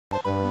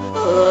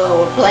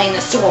playing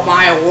the Super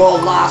Mario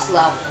World Lost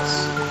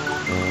levels.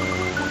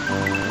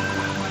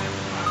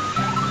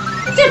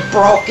 They're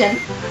broken.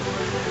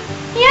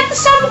 You have to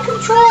set the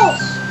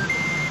controls.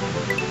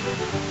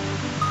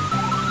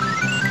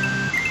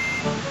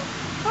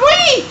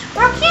 Wait!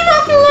 Why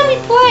can't you let me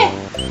play?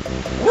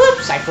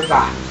 Whoops, I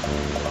forgot.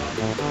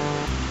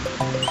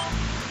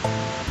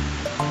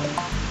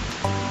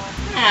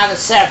 Now the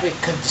set up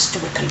the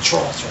stupid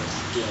controls for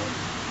that game.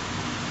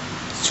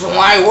 Super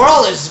Mario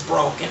World is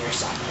broken or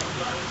something.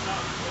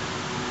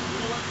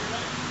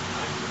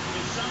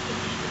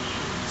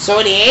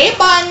 So the A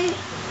button.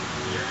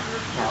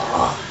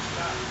 Oh.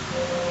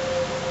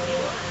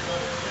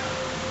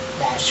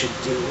 That should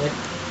do it.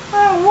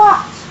 Oh,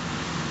 what?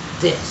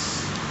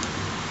 This.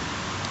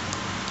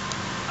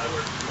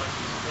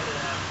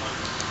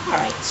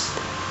 Alright.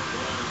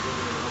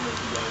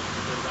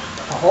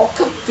 The whole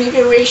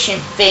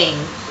configuration thing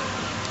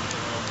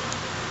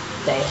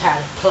they had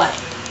to play.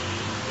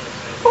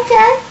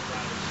 Okay.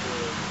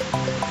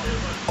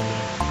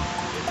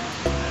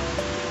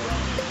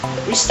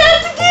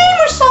 Restart the game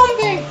or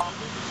something.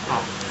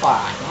 Oh,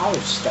 fine. I'll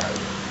restart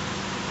it.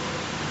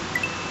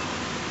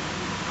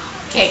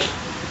 Okay.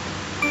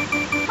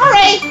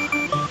 Alright.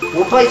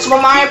 We'll play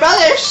Super Mario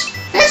Brothers.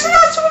 This is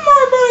not Super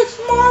Mario Brothers. It's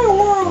Mario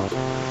World.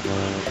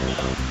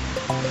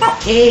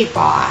 Okay,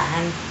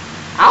 fine.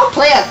 I'll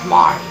play as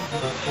Mario.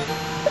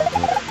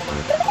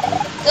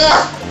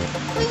 Ugh.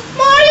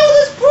 Mario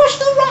just pushed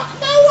the wrong.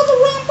 That was the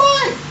wrong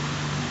button.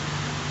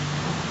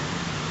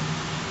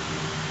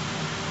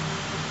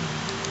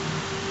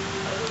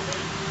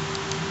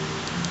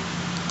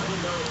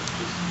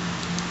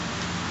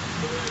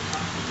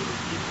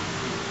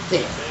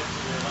 There.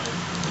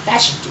 That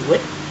should do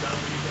it.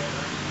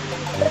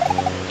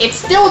 It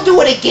still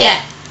do it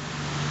again.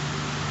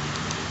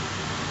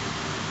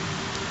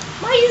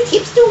 Mario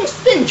keeps doing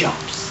spin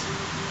jumps.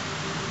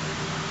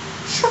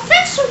 Sure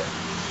fix it.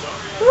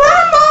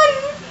 Wrong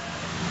button.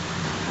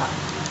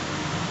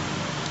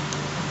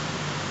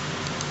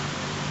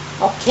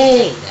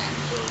 Okay then.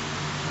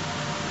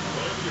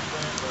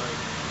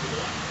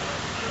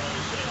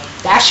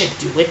 That should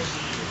do it.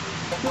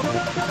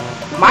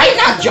 Mine's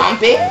not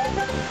jumping.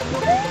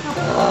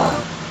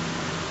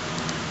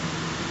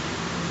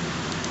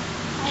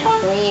 I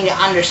don't really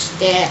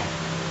understand.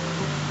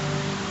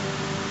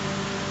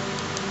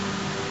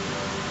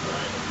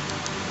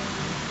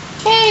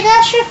 Okay,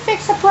 that should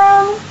fix the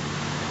problem.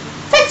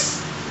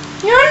 Fix!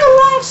 You're in the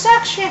wrong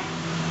section.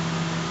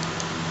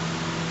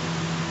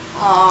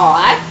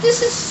 Oh,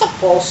 this is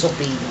supposed to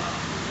be.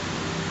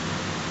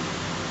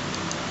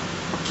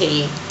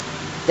 Okay,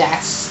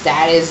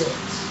 that is it.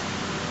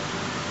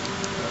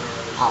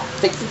 I'll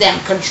fix the damn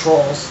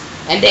controls,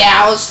 and then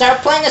I'll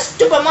start playing the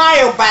stupid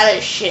Mario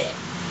Brothers shit.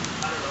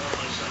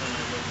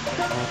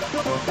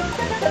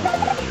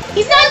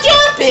 He's not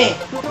jumping!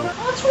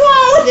 What's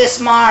wrong with this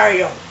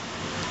Mario?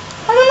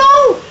 I don't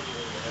know!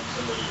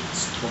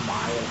 Stupid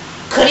Mario.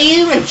 Could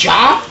he even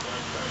jump?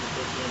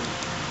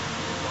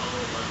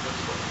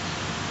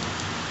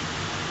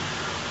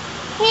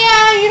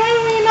 Yeah, you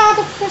don't really know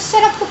how to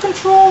set up the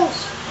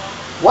controls.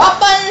 What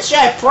buttons should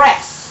I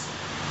press?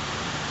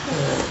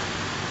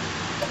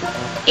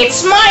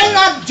 It's mine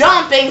not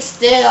jumping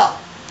still.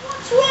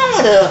 What's wrong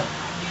with her?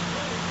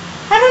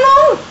 I don't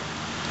know.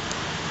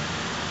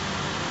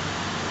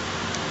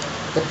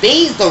 The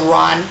B's the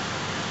run.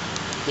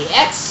 The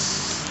X.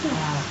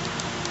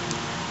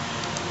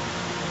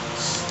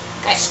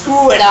 I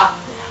screw it up.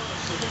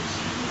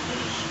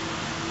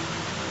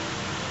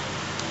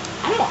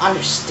 I don't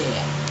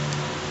understand.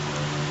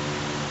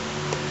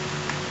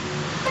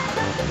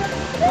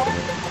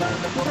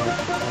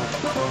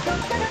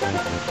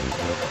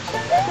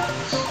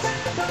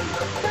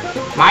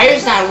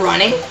 Mario's not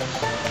running.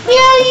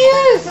 Yeah, he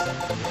is.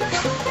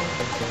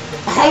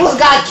 I almost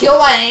got killed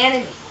by an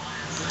enemy.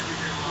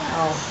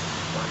 Oh.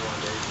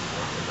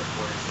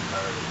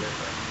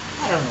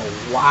 I don't know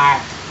why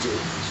I do this.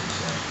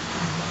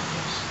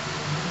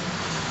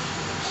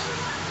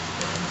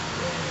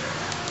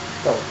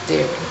 Oh,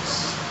 there it is.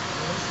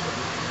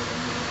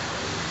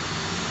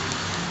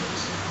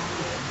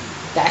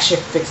 That should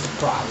fix the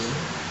problem.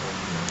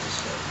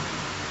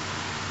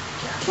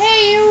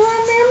 Okay,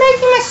 you're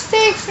making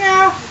mistakes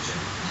now.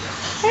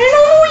 I don't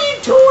know what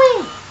you're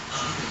doing.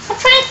 I'm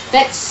trying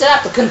to set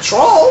up the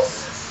controls.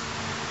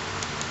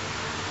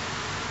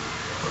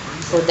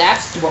 So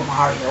that's Super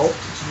Mario.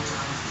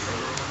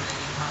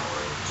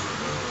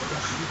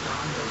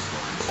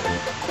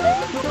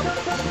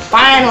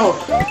 Finally.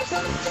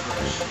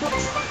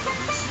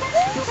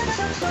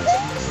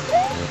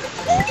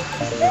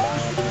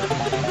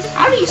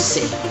 How do you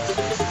see?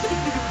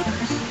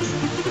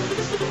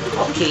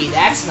 Okay,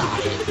 that's not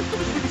it.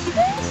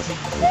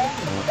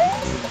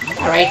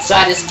 Alright, so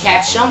I just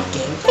catch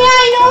something. Yeah,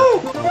 I know!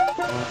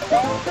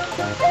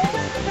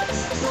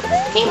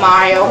 Hey,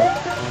 Mario.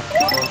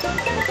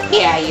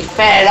 Yeah, you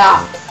fed it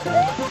up.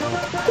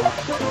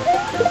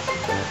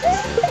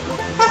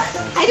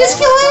 I just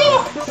killed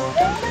anyone!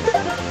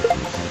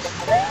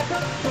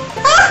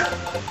 Ah!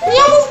 We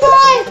almost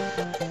died!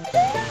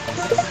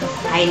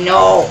 I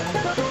know.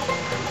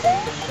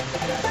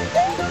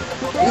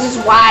 This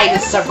is why to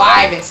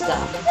survive and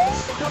stuff.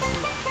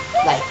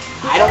 Like,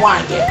 I don't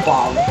want to get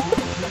bald.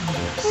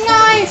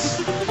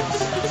 Nice.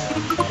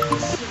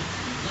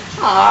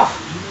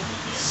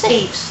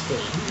 Save state.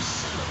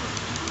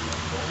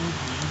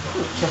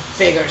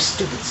 Configure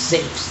stupid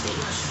save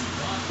states.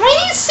 Why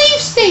need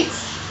save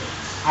states?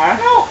 I don't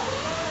know.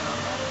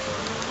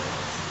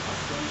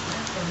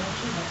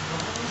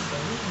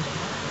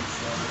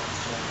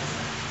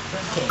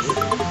 Okay.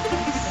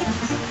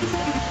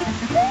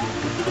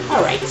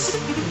 Alright.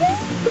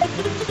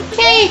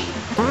 Okay.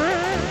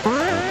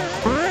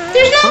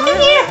 There's nothing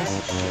here.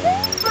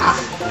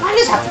 I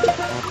just have to...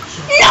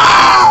 No!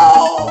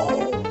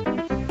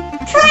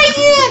 Try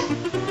again!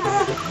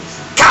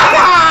 Come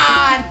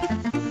on!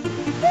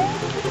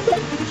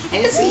 I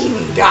just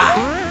even die.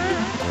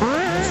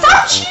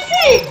 Stop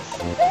cheating!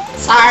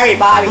 Sorry,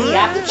 Bobby, you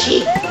have to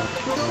cheat.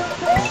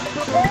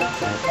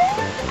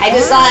 I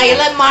decided to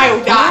let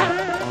Mario die.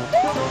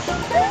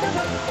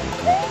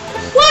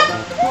 What?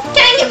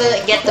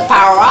 Can't get the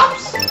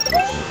power-ups.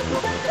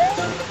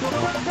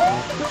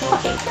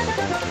 Okay.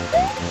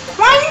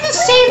 Why are you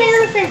just saving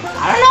everything? I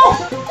don't know.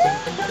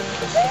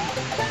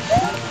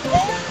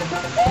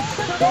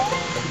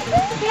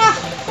 Nah.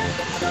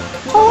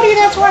 Told you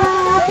that's what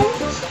happened.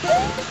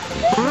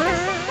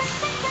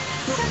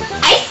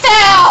 I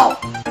fell!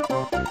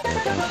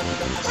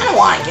 I don't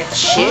want to get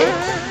shit.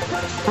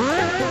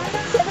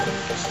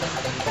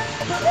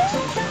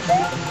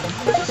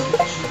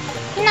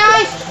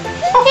 Nice.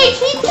 Okay,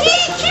 keep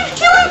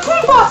killing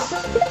Koopas.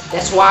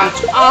 That's why I'm...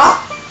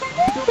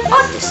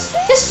 Fuck this.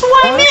 This is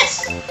what I miss.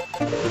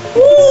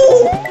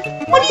 Ooh!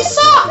 What do you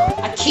saw?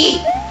 A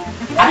key.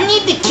 I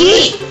need the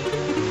key.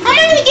 How am I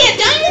gonna get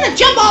it? I'm gonna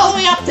jump all the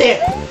way up there.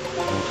 I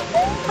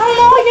don't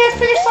know. I gotta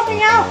figure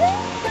something out.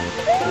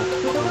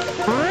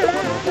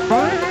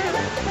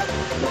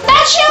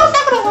 That shell's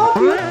not gonna help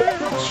you.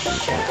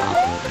 Shut up.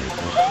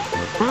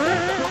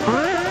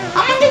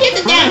 I'm gonna get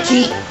the damn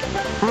key.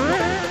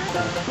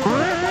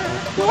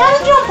 You gotta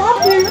jump up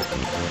there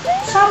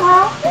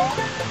somehow.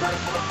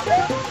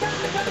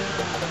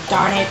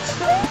 Darn it.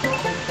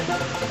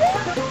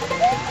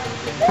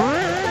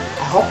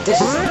 I hope this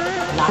is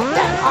not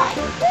that high.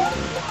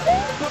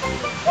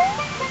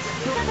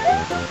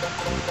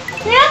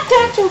 You're not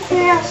that too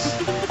fast.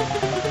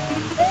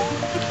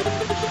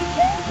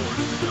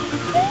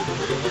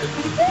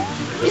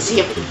 You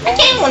see, I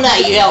can't go in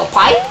that yellow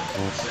pipe.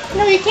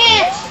 No, you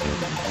can't.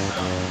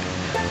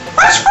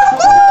 Rush for the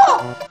ball!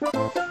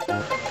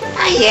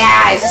 Ah,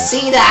 yeah, I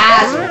see the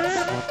hazards.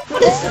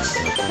 What is this?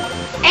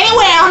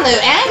 Anywhere on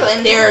the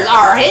island, there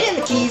are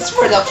hidden keys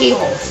for the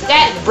keyholes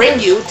that bring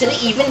you to the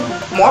even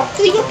more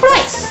legal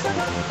price.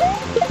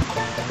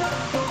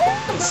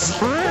 Let's see.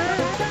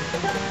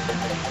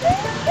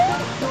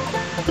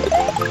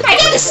 I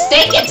got a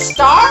steak and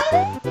star?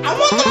 I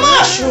want the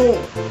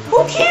mushroom.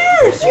 Who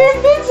cares? You're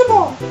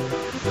invincible.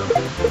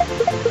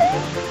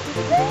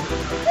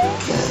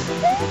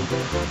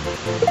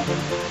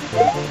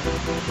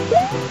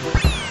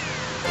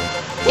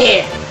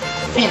 There.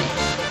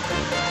 Finished.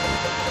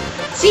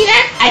 See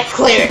that? I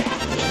cleared it.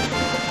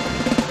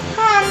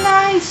 Ah,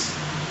 nice.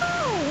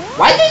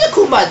 Why there's a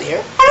Koopa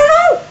there? I don't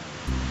know.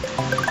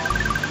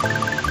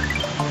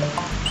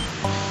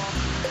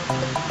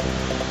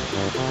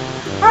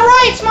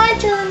 Alright, it's my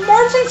turn.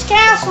 Morton's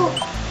Castle.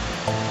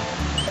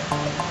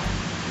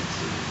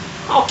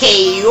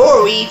 Okay,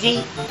 you're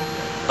Luigi.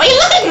 But you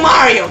look like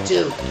Mario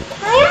too.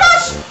 I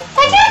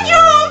can't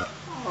jump.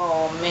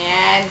 Oh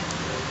man.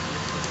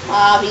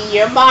 Bobby,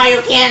 your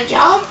Mario can't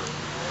jump?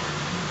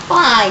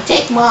 Fine,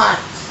 take mine.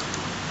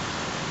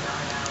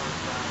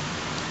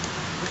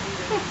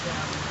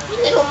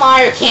 Your little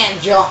Mario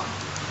can't jump.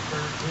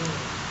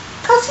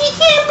 Cause he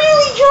can't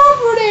really jump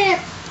for that.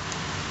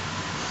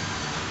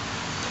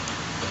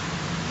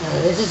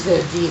 This is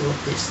gonna deal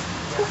with this.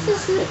 This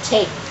is gonna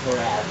take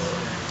forever.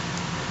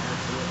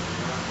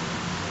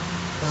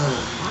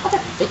 How to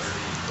fix it?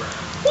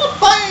 What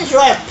buttons do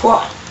I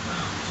put?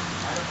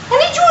 I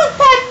need you to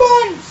pack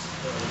buttons.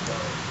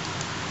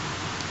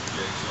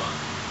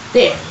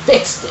 There,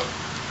 fixed it.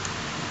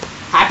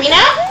 Happy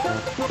now?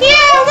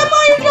 Yeah, the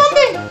Mario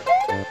jumping.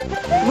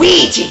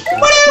 Luigi,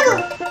 whatever.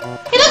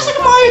 It looks like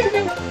a Mario to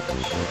me.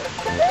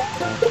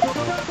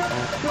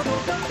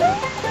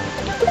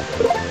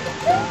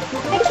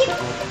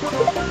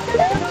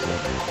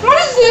 What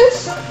is this?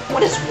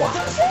 What is what?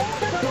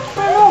 I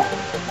don't know.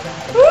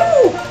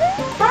 Ooh,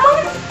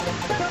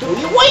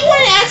 why you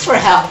want to ask for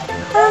help?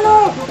 I don't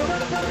know.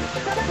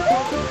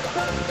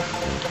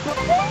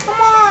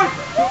 Come on.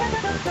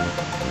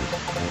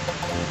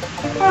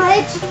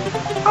 Alright,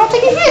 I'll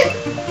take a hit.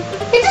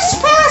 It is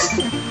fast.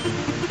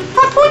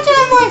 Important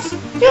advice.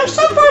 There are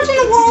some parts in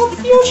the world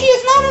Yoshi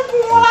is not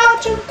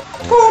allowed to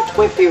go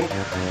with you.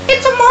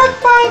 It's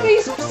marked by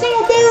these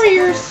single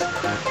barriers.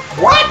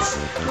 What?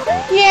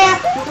 Yeah.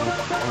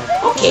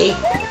 Okay.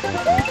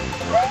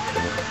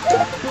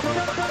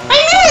 I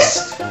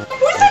missed!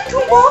 Where's that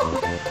Koopa?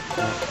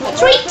 Let's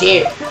It's right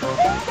there.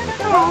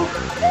 Oh.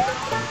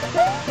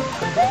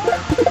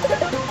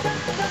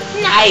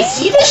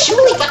 Nice. You just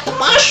surely got the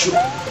mushroom.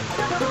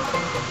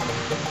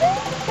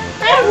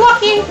 I'm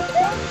lucky.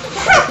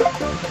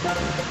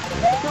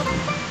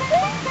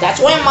 That's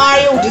why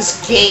Mario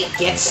just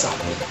gets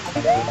something.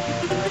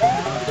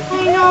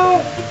 I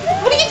know.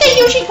 What do you think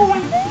Yoshi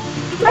going?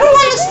 I don't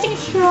want to stick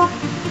here.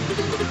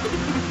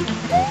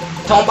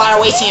 Don't bother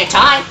wasting your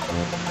time.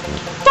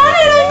 Darn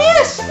it, I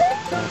missed.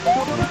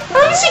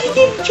 Let me see if you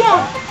can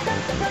jump.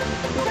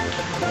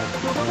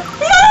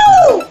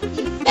 No!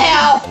 You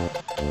fell.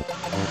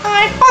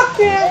 I fucked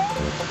it.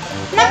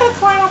 I'm not gonna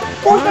climb up.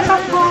 Force myself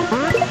to climb.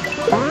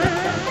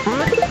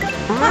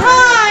 Aha!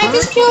 I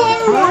just killed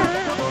everyone.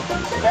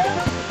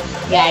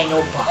 Yeah, I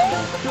know, Bobby.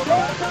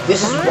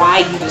 This is why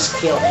you just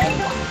kill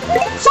anyone.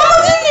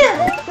 Someone's in there.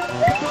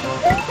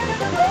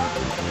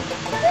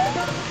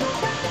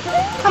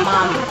 Come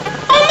on.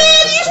 Oh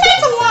man, you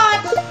spent a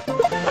lot.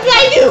 What did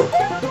I do?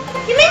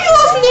 You made me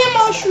lost some damn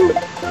mushroom.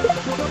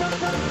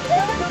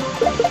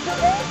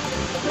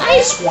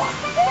 Nice one.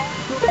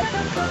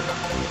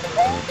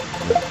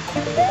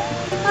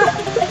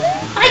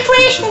 I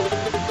crashed.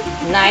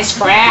 Nice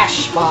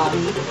crash,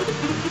 Bobby.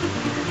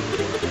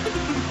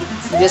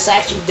 Did this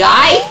actually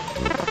die?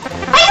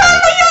 I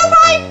got the yellow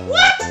pipe.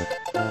 What?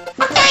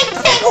 I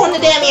can't go in the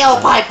damn yellow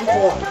pipe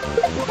before.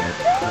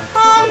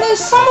 There's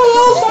somebody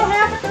else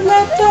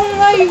don't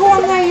let you go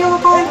in that yellow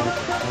pipe.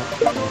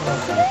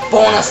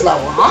 Bonus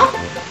level, huh?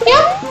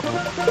 Yep.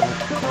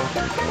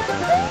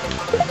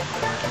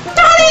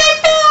 Darn it, I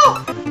fell.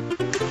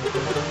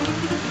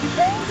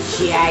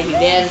 Yeah, you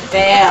didn't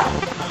fail.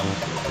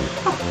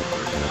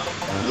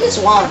 You just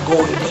want to go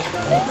to the damn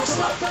bonus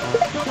level.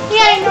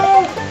 Yeah, I know.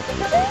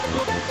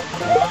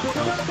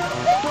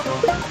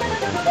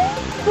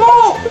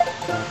 Whoa.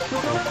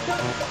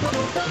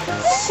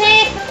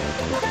 See?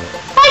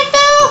 I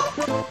fell.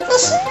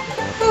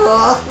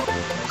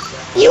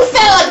 You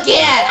fell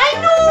again. I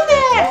know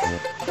that.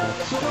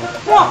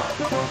 What?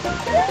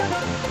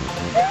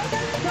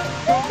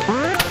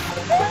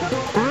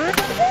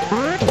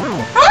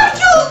 I'm gonna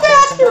kill this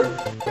bastard.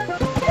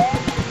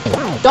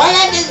 Don't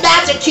let this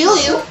bastard kill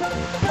you.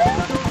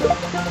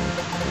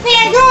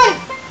 Yeah, good.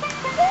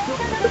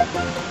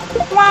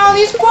 Wow,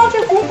 these spots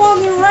are cool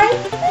on the right.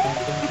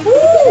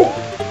 Ooh!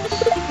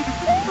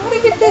 How do I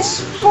get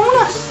this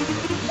bonus?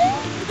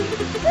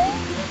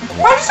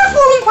 Why is there a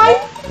floating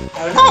pipe? I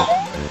don't know.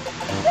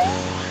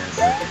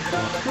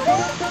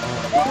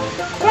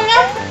 Come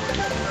on.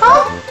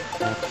 Huh?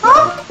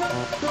 Huh?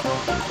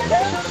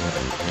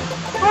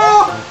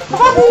 Oh,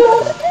 how do you...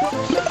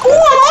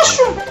 Ooh, a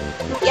mushroom!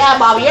 Yeah,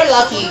 Bobby, you're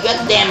lucky you got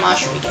the damn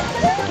mushroom again.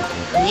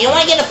 You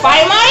want to get the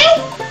fire, Mario?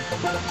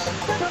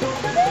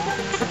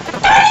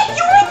 Darn it,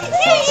 you might be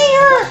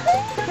easier!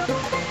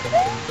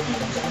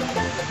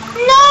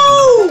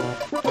 No!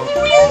 I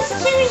didn't realize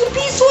there's a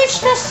B-switch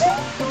this.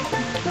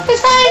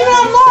 It's not even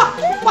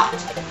unlocked. What?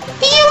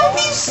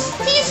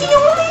 These the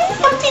only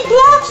empty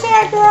blocks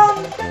that are,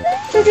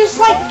 they're just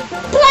like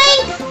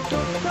blank.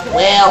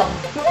 Well,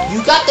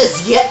 you got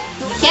this yet.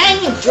 You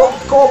can't even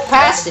go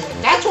past it.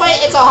 That's why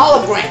it's a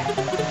hologram.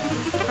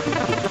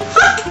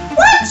 Huh?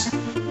 What?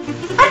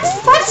 I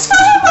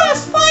discovered what I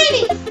was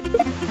fighting.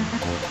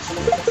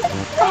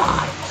 Come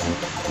on.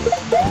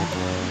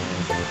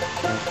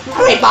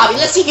 Alright, Bobby,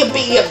 let's see if you can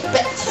beat your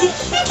He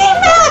came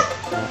back.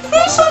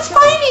 Here's some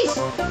Spideys.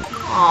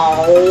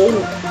 Oh.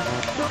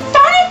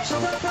 Darn it.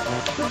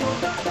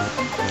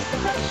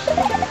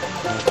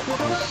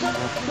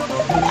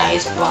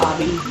 Nice,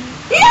 Bobby.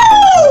 No!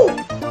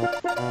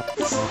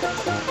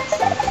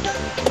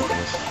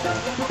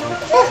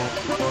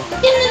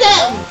 Get into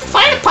that.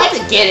 Find a pipe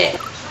and get it.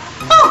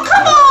 Oh,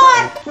 come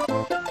on!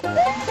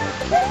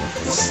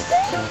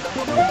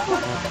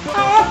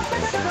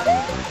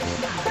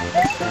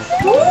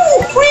 Ooh,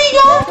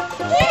 freedom!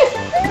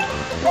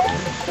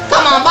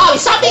 Come on, Bobby,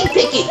 stop being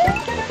picky.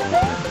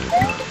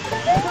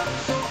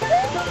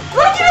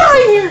 Let me get out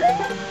of here!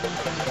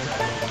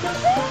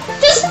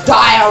 Just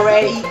die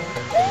already.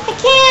 I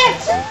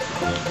can't!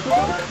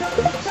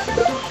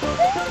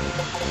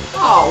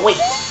 Oh, wait.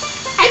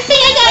 I think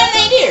I got an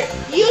idea.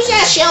 Use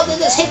that shell to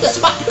just hit the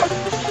spot.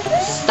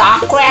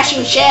 Stop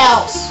crashing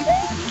shells.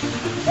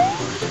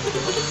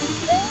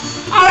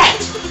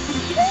 Alright.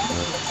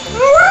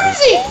 Where is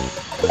he?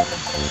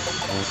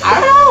 I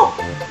don't know.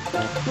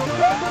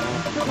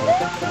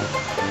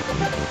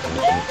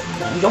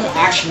 You don't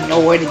actually know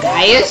where the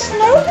guy is?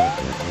 No,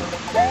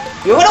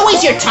 You're gonna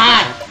waste your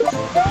time.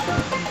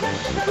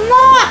 I'm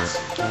not!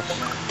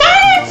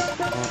 Darn it!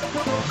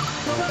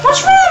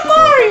 What's wrong with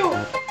Mario?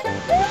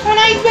 When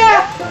I'm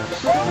back.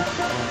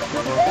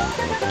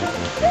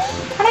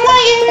 I don't want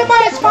to get hit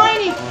by a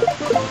Spiny.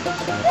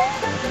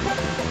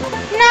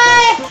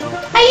 Nah,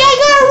 I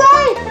got it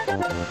right.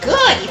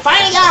 Good, you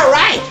finally got it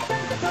right.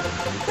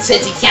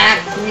 Since you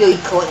can't really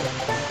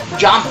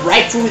jump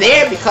right through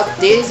there because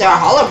these are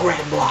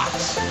hologram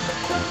blocks.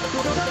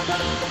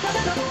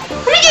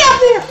 Let me get up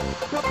there.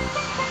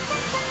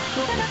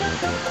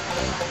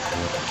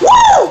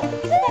 Woo!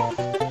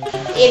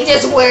 It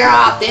just wear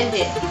off, didn't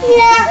it?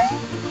 Yeah.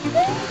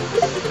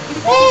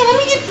 Hey, let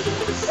me get...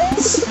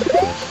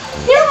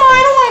 Never mind,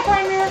 I don't want to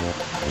climb here.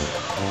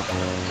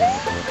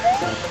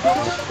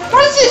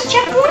 What is this,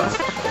 checkpoint?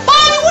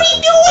 Bobby, what are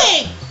you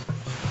doing?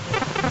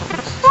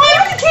 Oh,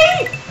 I'm in the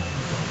cave.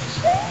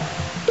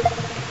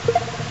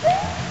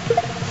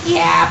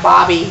 Yeah,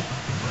 Bobby.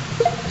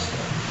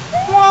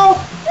 Well,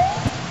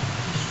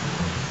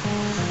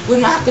 We're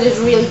not gonna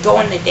really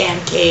go in the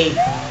damn cave.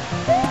 I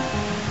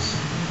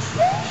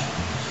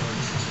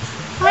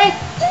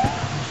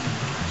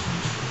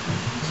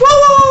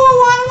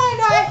don't want to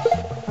die.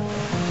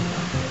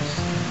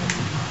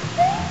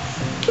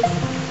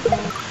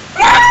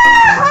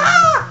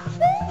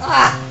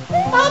 Ah,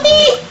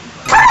 Bobby,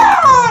 come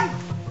on!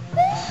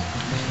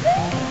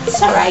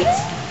 it's alright.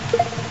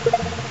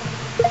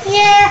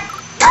 Yeah.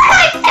 Come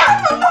on,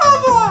 down the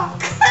lava!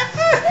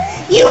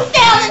 You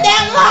fell in the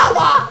damn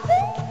lava!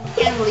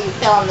 Can't believe you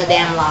fell in the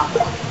damn lava.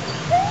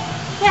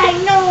 Yeah, I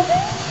know.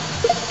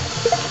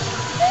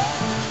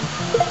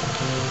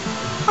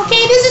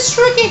 Okay, this is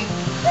tricky.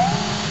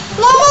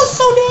 Lava's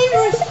so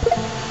dangerous.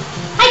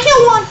 I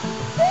killed one.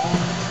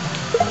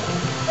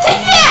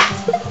 Take that!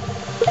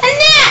 And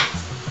that!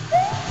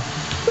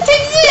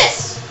 Take this!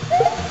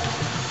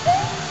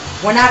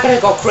 We're not gonna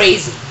go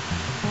crazy.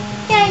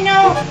 Yeah, I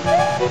know. Oh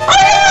no,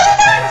 the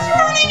time's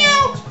running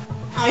out!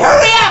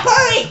 Hurry up,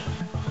 hurry!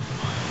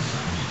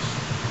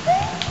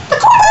 The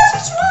cars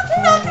are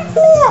walking back and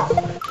forth!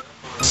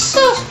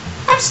 So,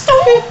 I'm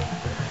stupid.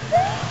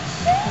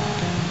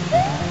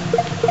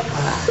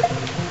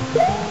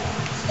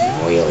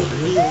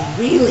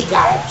 Really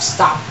gotta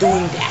stop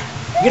doing that.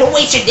 You're gonna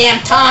waste your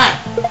damn time.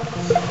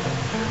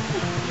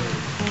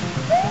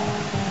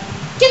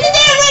 Get in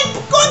there, Red!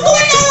 Go in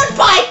that one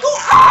pipe! Go!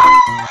 Ah!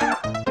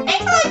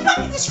 I'm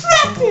fucking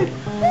distracted.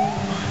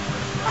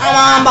 Come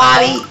on,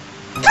 Bobby.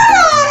 Come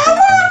on, I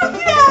want to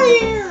get out of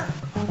here.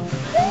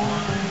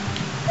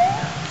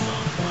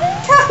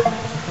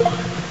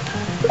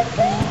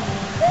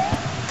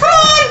 Come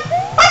on,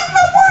 why is it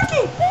not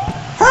working?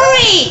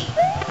 Hurry!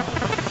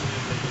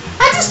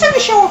 I just took a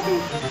show of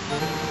you.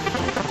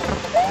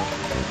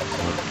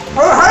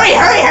 Hurry!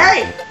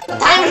 The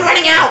time is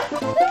running out.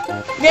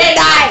 You're gonna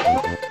die.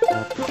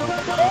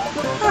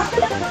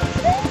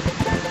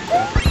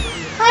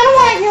 I don't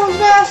want to kill this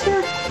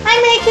bastard. I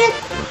make it.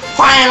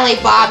 Finally,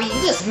 Bobby,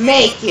 you just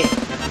make it.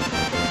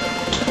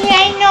 Yeah,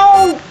 I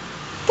know.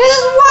 This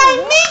is why I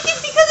make it,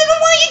 because I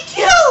don't want to get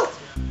killed.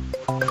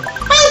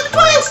 I was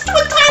playing to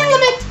a time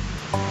limit.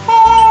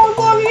 Oh,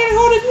 Lord, we're gonna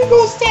go to the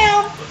ghost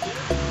town.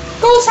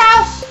 Ghost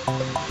house.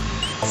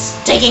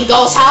 Taking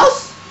Ghost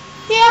House?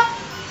 Yep.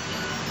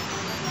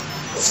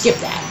 Skip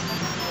that.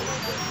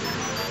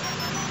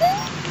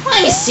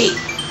 Let me see.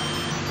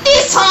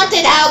 This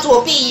haunted house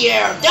will be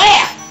your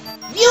death.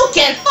 You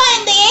can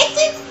find the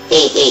exit.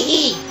 Hee hee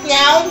hee.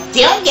 Now,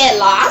 don't get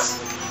lost.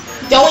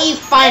 Don't you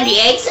find the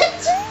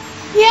exit?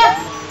 Yep.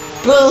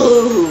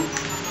 Boo.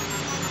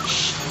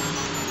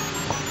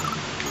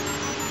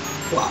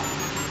 What?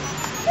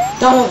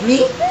 Done with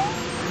me?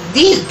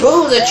 These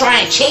boos are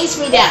trying to chase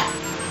me down.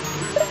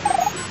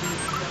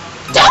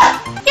 Duh!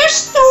 You're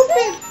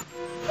stupid.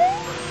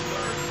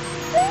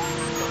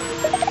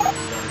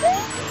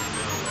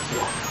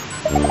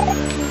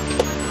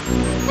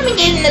 Let me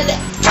get into the...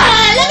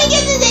 let me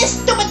get into this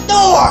stupid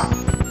door!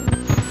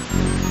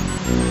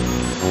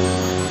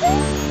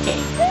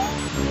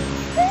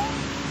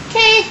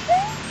 Okay.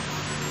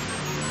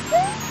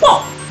 Whoa!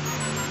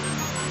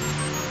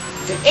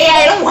 Hey,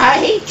 I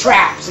hate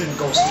traps in the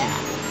ghost town.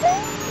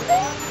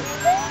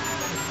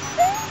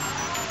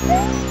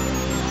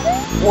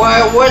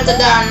 Where's the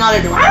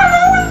another door? I don't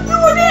know what to do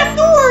with damn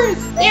doors.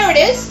 There it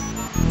is.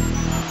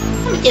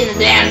 Let me get in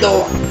the damn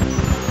door.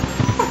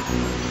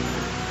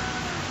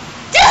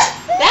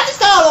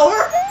 That's all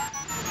over.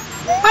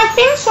 I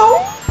think so.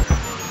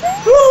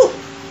 Woo!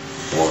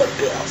 Bullet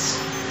bills.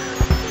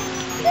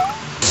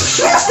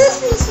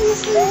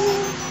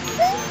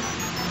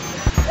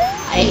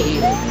 I hate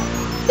you.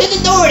 There's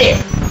a door there.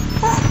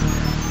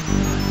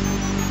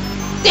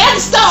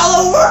 That's all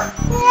over.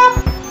 Yep.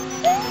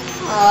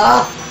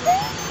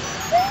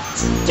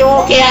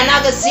 Okay, I'm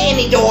not gonna see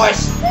any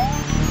doors.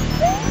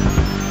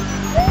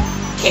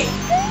 Okay,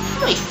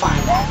 let me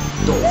find that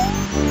door.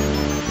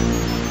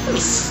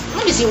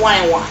 Let me see what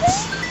I want.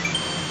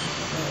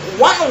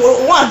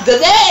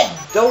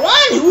 The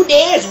one who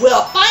dares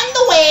will find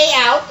the way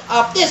out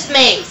of this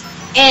maze,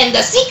 and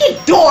the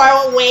secret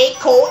doorway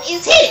code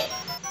is hidden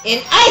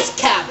in ice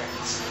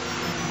caverns.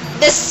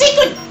 The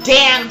secret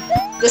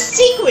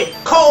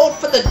code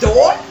for the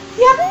door?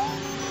 Yep.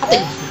 I have to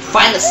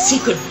find the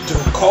secret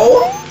door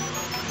code?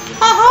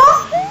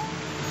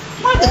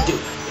 What to do?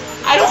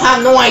 I don't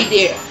have no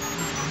idea.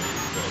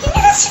 You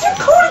need a secret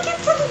code to get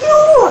to the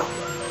door.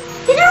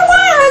 You're gonna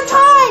run out of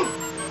time.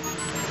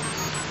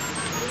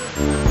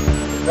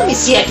 Let me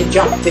see if I can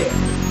jump there.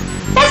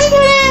 That's a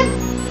good end.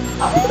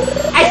 Oh,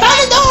 I found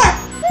the door!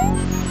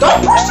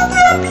 Don't push the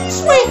damn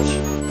P-switch.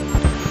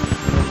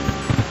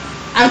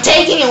 I'm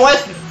taking it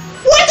with me.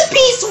 Where's the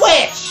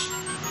P-switch?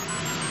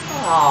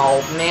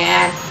 Oh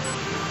man,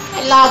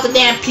 I lost the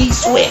damn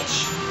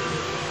P-switch.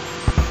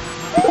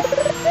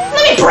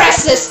 Let me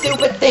press this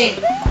stupid thing.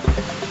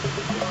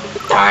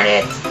 Darn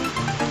it.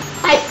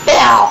 I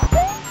fell.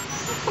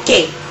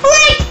 Okay,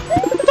 wait!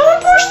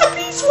 Don't push the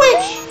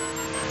P-switch.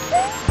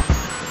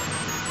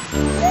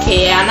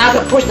 Okay, I'm not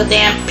gonna push the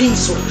damn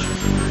P-switch.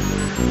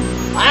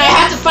 I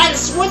have to find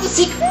where's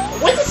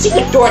the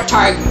secret door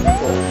target?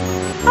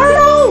 I don't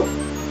know.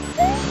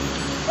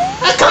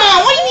 Come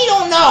on, what do you mean you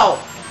don't know?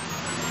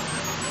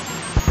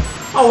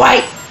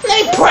 Alright,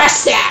 let me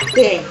press that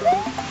thing.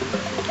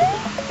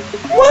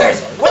 Where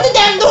is it? Where's the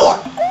damn door?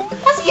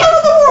 That's the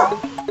yellow door.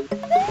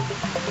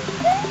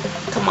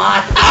 Come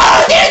on.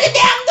 Oh, there's the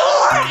damn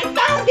door! I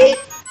found it.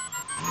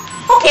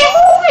 Okay,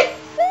 move it.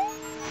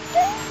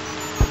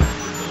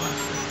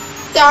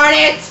 Darn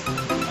it.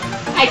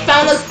 I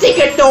found the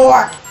secret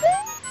door.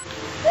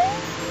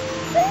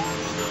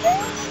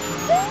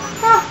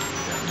 Huh.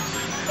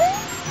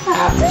 I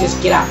have to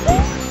just get out there.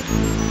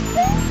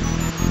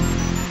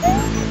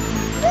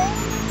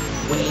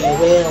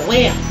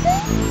 Well.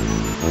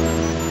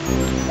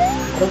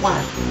 I don't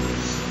want it.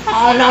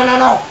 Oh, no.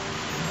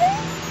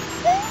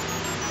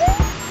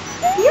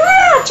 You're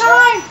out of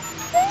time,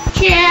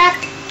 Jack.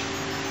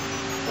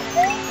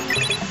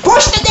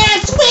 Push the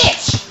damn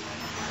switch.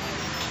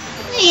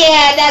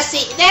 Yeah, that's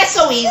it. That's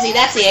so easy.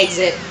 That's the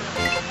exit.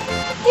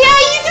 Yeah,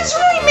 you just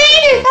really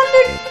made it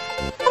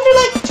under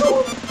like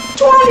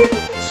 200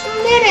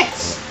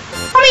 minutes.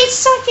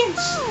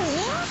 Seconds.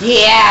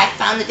 Yeah, I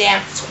found the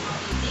damn.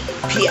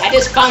 I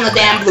just found the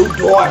damn blue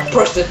door and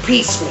pushed the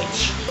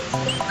P-switch.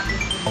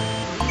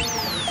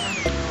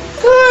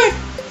 Good.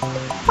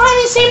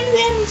 Finally saved the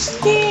end of this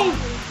game.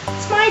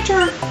 It's my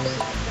turn.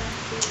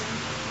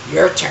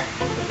 Your turn.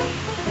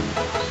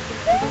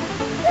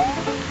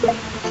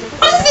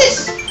 What's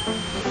this?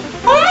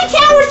 Only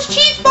cowards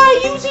cheat by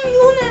using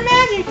lunar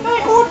magic. I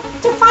hope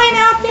to find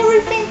out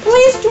everything.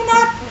 Please do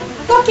not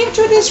look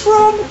into this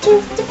room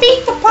to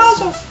defeat the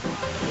puzzles.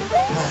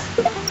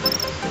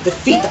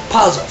 Defeat the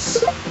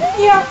puzzles.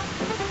 Yeah.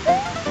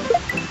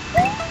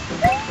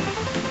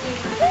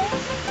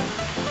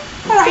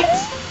 Alright.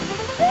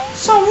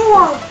 So who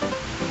are we?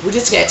 We're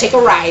just gonna take a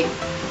ride.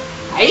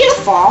 Are you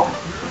gonna fall?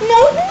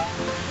 No.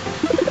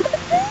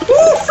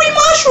 Ooh, free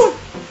mushroom!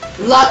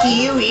 Lucky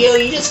you, you're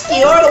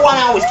the one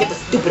that always get the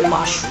stupid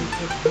mushroom.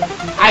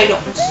 I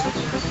don't.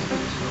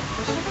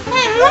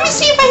 Let me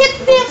see if I hit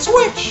the damn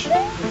switch.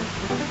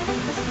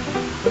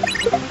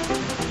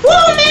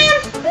 Whoa, man!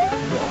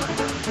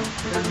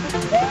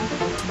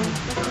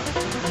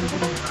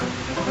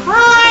 I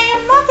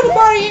am not gonna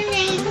buy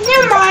any.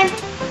 Never mind.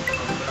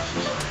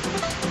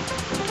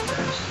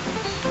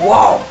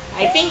 Whoa,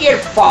 I think you're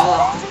gonna fall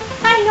off.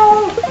 I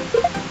know.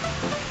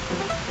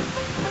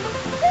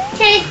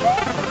 Okay.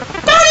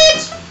 Got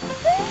it!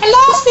 I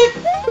lost it.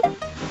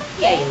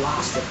 Yeah, you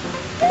lost it.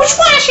 Which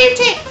one should you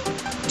take?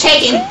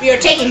 You're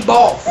taking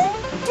both.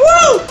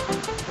 Whoa!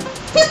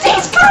 This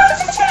thing's coming!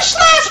 It's gonna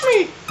slash me!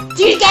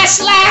 You got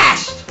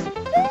slashed!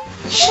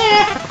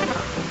 Shit.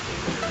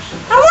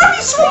 I want to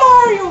be Super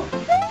Mario!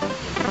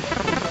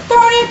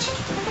 Darn it!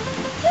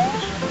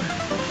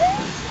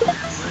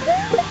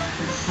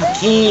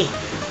 Okay.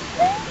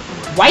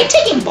 Why are you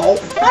taking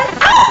both? Oh,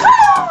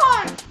 come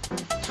on!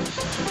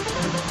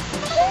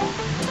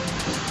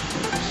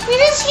 You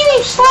didn't see me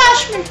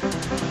slash me.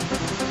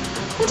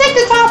 I'll take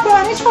the top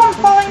one. It's from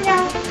falling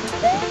down.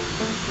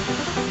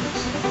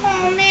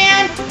 Oh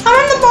man, I'm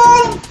in the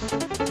bottom.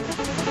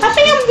 I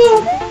think I'm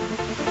doomed.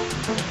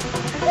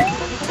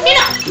 You're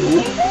not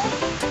doomed.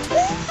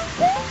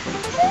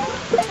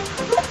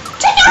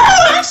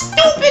 I'm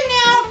stupid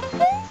now.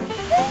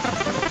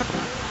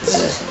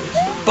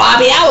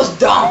 Bobby, that was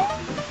dumb.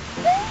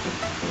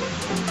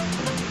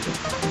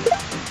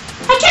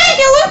 I can't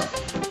do it.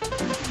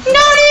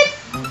 Darn it.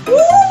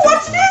 Ooh,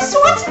 what's this?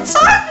 What's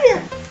inside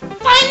here?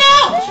 Find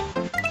out.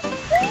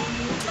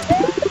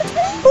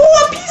 Ooh,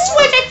 a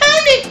P-switch. I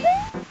found it.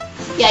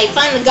 Yeah, you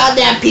found the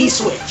goddamn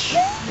P-switch.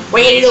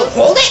 What are you gonna do?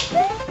 Hold it?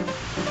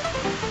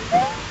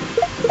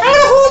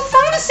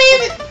 I'm gonna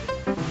save it.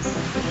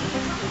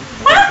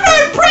 I'm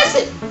gonna press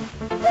it.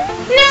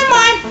 Never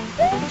mind.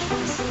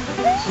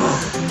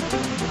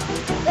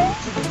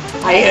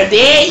 I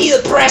dare you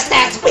to press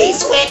that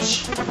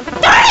P-switch.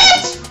 Darn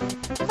it!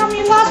 Tell me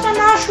you lost my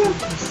mushroom.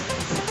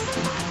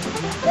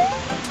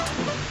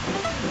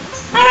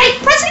 Alright,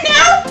 press it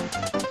now.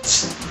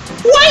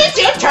 Why it's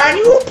your turn?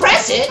 You will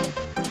press it.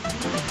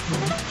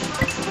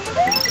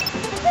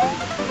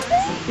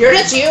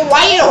 That's you.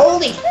 Why are you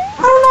holding?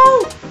 I don't know.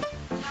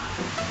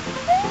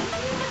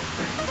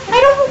 I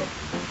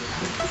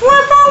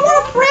don't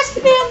want to press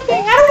the damn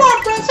thing. I don't want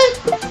to press it.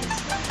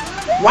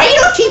 Why you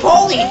don't keep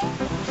holding it?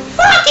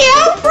 Fuck it,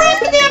 I'll press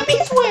the damn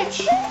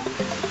P-switch.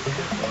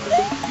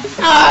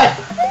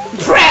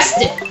 Pressed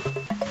it.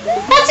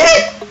 That's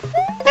it.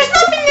 There's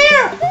nothing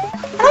there.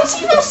 I don't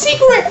see no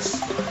secrets.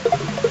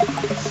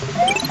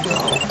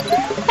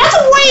 That's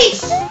a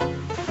waste.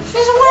 She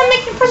doesn't want to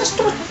make me press a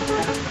stupid.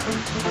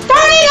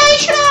 Darn it, I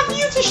should have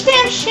used the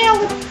damn shell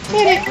to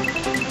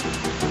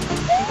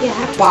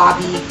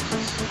Bobby.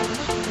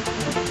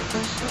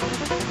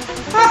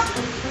 Ah.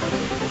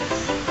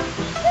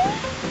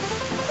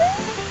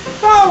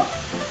 Oh.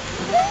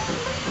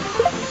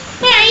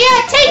 Yeah,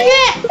 take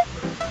that.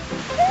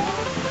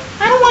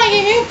 I don't want to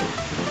get hit.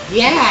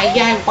 Yeah, you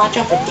gotta watch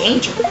out for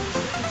danger.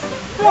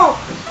 Whoa.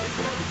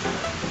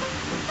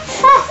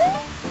 Huh.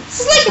 This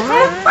is like a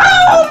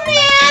oh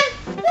man!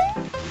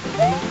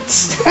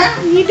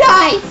 You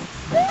died.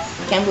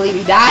 Can't believe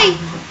you died.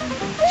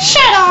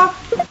 Shut up.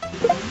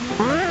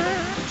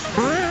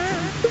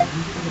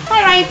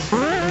 All right.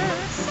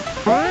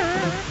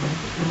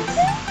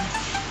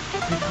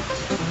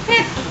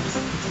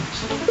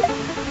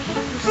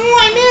 Oh,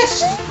 I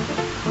missed.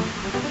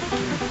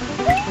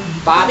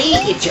 Bobby,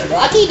 it's your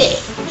lucky day.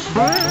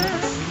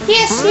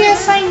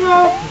 Yes, I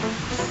know.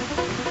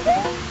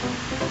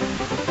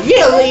 You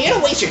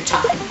don't waste your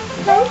time.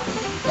 No.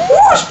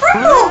 Oh,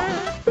 Sprinkle!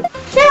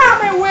 Get out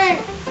of my way.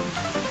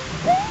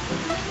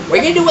 What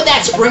are you gonna do with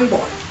that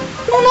springboard?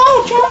 Oh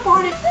no, jump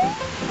on it.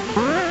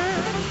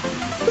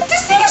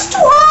 This thing is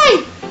too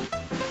high.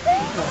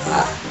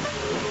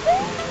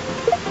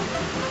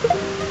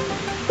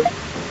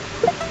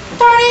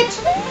 Darn it.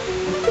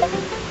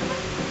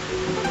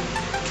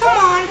 Come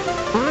on.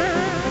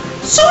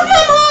 So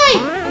damn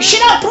high. You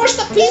should have pushed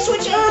the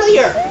P-switch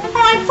earlier.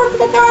 I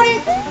forgot, darn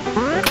it.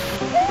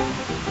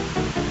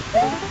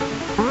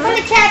 Let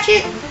me catch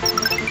it.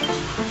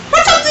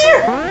 What's up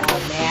there? Oh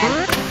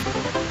man.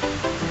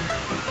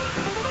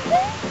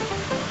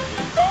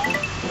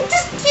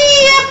 This key,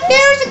 yep,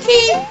 there's the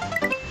key.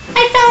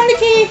 I found the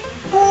key.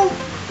 Oh,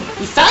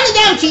 You found the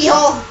damn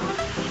keyhole.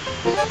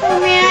 oh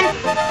man.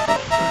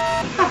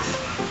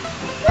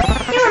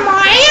 Never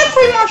mind, I have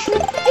free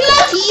mushroom. You're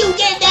lucky you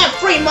get that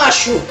free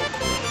mushroom.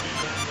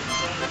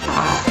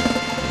 Ah,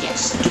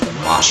 yes, stupid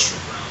mushroom.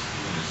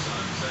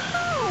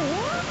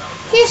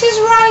 This is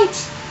right.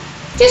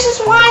 This is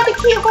why the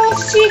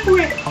keyhole's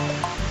secret.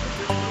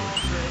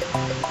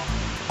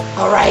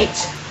 Alright,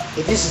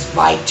 if this is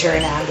my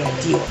turn, I'm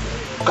gonna deal with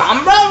it.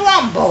 Gumbo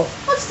Rumble!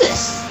 What's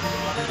this?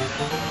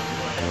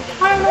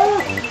 I don't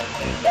know.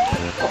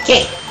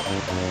 Okay.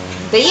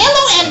 The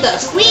yellow and the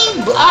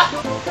green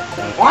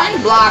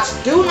one blocks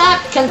do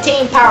not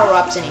contain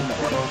power-ups anymore.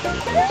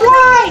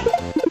 Why?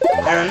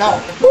 I don't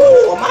know.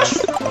 Ooh, a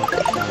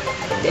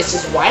mushroom! This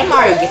is why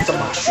Mario gets a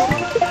mushroom.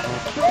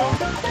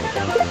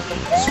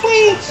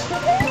 Sweet.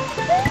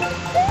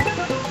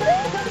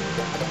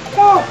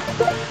 Oh,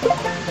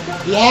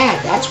 Yeah,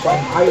 that's why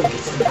Mario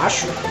gets the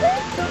mushroom.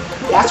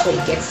 That's why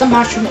he gets the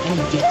mushroom and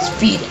he gets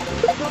feeding.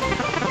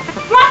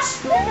 what?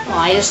 Oh,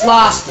 I just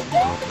lost it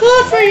now.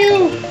 Good for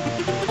you.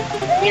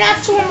 You're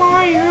not so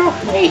Mario.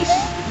 Space.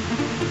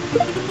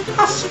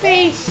 A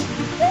space.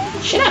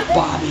 Shut up,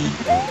 Bobby.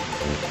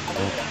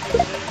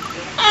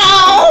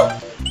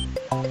 Ow!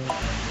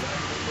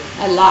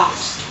 I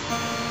lost.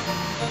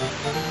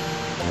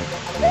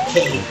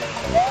 Okay.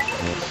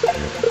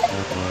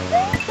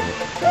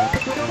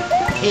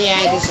 Okay,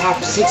 I just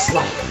have 6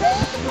 life.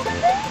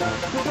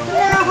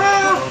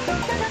 Uh-huh.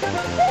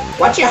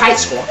 What's your high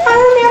score? I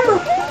remember.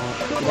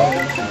 You don't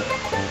remember.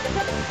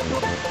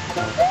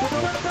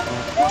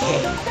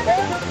 Okay.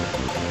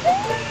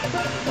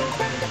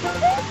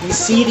 You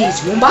see these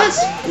Goombas?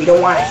 We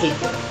don't want to hit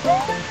them.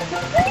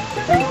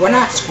 We're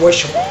not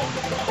squishable.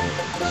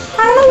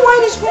 I don't know why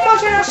these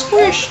Goombas are not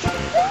squished.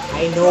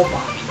 I know,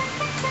 Bobby.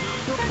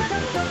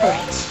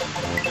 Alright.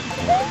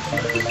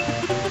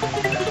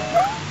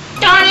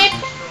 Darn it.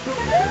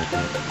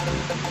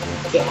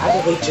 Okay, I have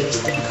to wait till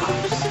this thing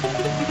comes.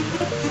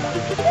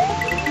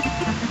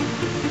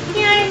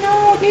 Yeah, I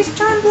know. These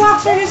turn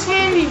blocks are just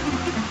handy.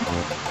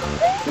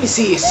 Let me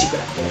see a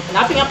secret up there.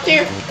 Nothing up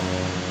there?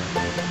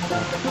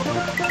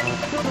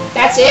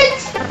 That's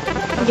it?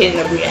 I'm getting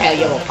a real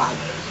yellow pipe.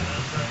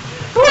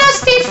 What else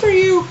stage for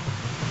you?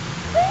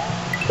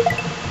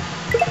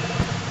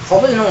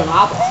 Hopefully no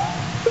lava.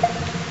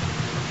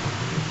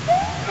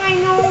 I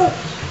know.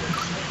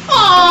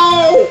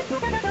 Oh!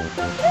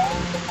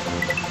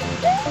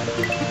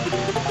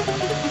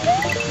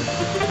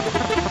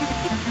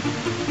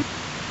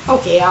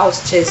 Okay, I was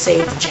to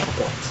save the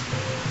checkpoint.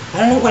 I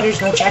don't know why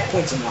there's no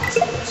checkpoints in Lost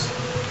Levels.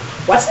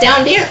 What's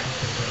down there?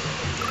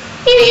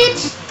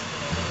 Idiot.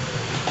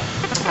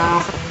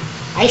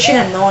 I should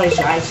have known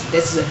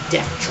this is a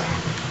death trap.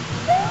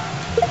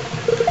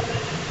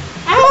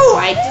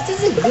 Ow.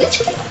 This is a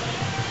glitch kill.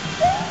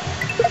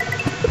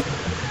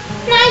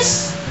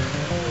 Nice.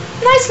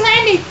 Nice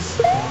landings.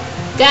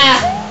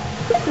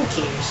 Who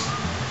cares?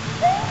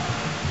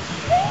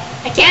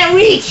 I can't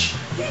reach!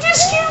 You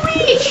just can't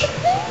reach.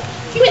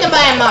 Give me the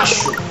bad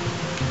mushroom.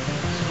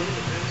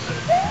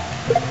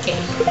 Okay.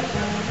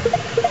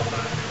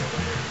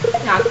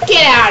 Now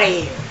get out of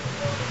here.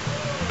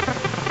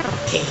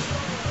 Okay.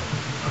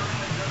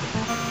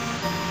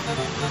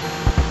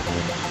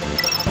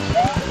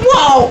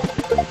 Whoa!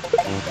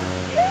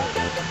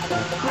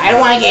 I don't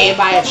want to get hit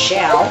by a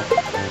shell.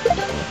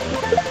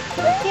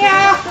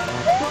 Yeah.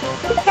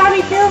 Gotta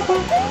be careful.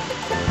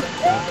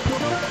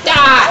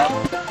 Die!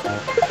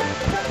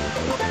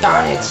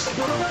 Darn it.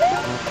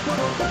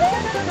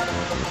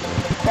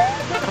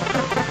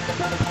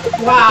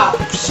 Wow,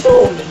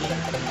 show me.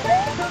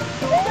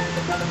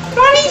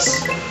 Bunnies?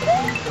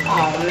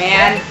 Oh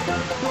man.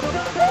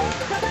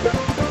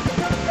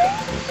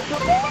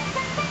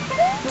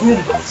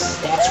 Goombas,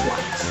 that's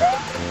right.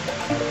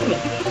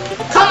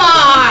 Come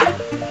on!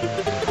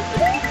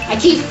 I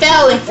keep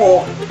falling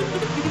for it.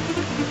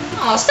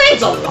 Oh, this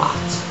thing's a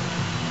lot.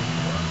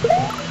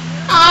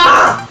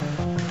 Ah!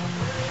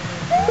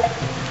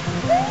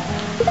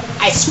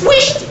 I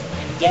squished it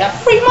and get a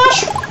free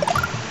mushroom.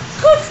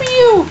 Good for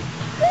you.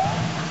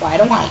 Well, I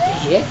don't want to get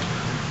hit.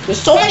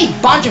 There's so many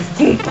bunch of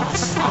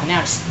Goombas. Oh,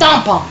 now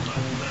stomp on me.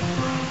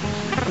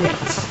 Great.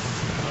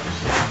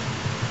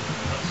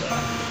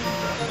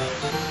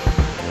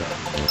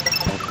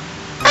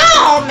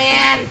 Oh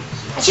man!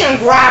 I shouldn't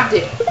have grabbed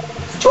it.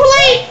 It's too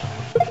late!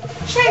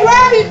 I shouldn't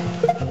grab it.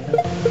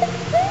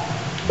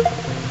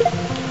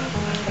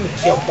 Let me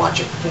kill a bunch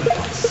of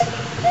Goombas.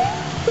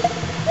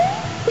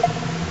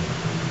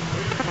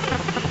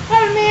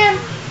 Oh man!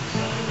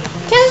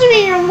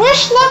 Desiree,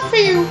 wish luck for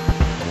you.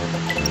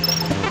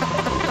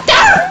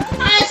 Darn!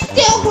 I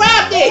still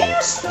grabbed it!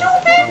 You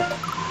stupid!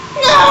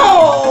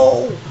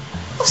 No!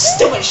 Oh,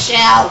 stupid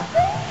shell!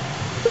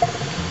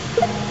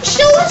 The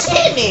shell just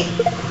hit me!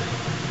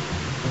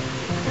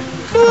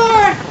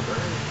 Good!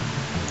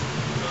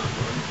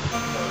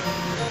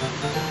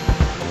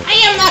 I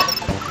am not...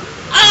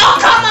 Oh,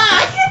 come on!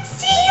 I can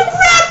see you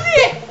grabbed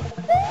it!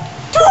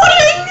 Dude, I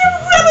never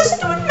grab a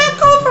stupid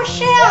metal for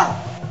shell!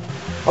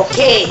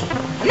 Okay,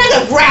 I'm not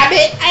gonna grab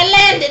it. I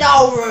landed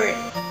over it.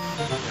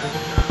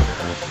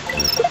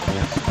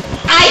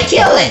 I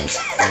kill it.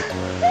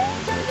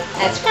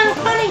 That's kind of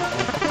funny.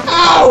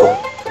 Oh,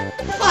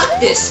 fuck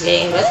this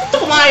game.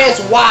 Super Mario's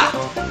wild.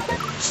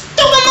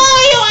 Super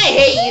Mario, I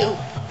hate you.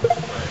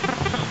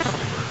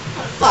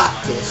 Oh, fuck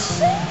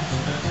this.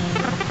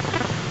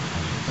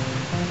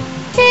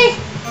 Okay.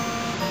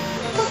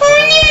 Before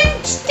we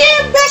end,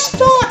 stand best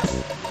thoughts.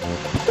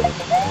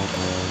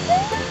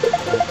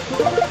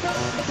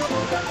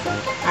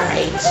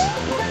 Alright.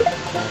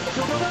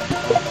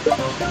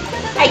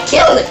 I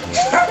killed it!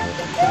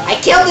 I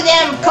killed the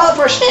damn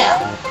colorful shell!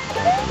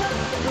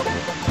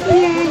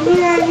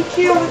 Yeah, you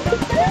killed it.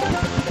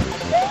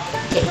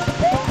 Okay.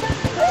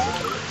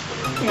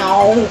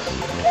 No.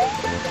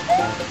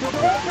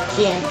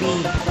 Can't be.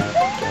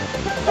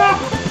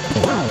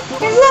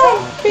 It's not a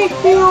big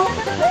deal.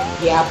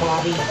 Yeah,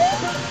 Bobby.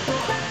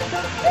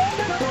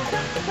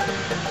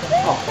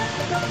 Oh.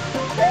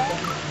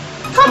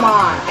 Come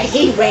on, I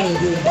hate raining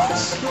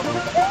Goombas.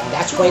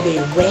 That's why they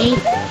rain.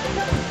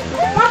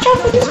 Watch out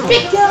for this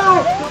big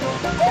guy.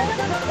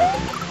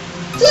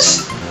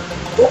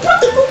 Who put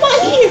the Goomba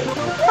here?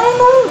 I don't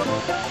know.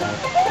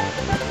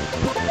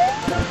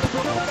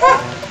 Huh.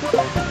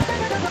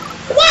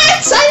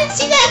 What? I didn't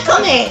see that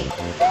coming.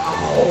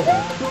 Oh.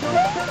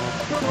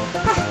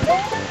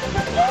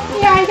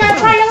 Yeah, you gotta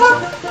try your luck.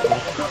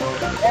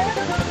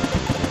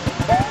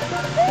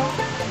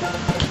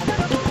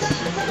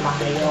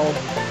 Mario.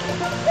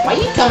 Why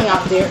are you coming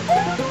up there?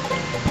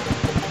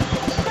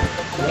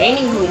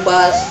 Raining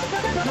Goombas.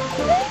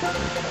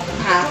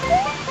 Huh?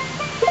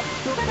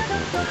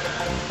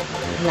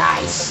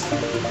 Nice.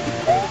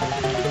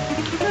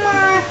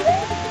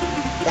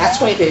 That's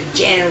why they're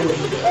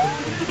generated.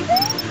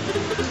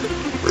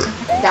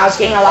 Now it's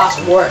getting a lot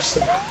worse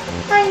now.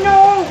 I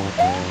know.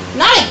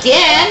 Not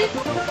again.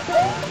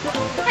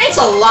 It's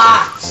a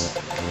lot.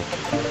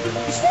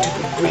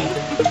 Stupid green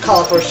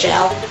colorful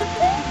shell.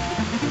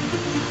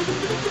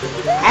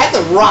 I had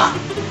to run.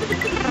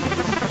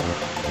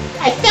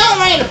 I fell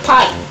right in the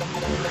pipe.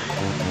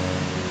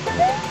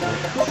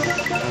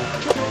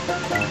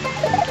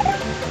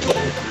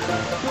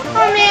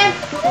 Oh man.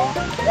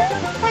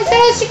 Why is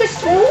that a secret?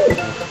 Ooh.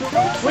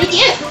 Free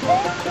gift.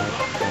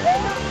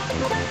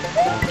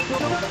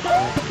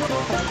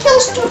 Kill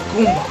stupid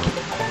Goomba.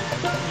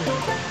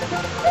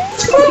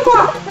 It's Goomba.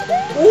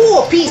 Ooh, a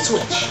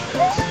P-switch.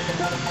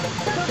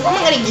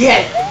 I'm gonna get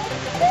it.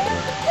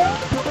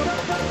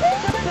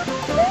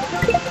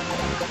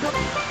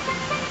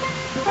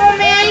 Oh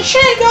man, you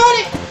should have done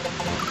it!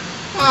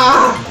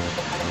 Ah.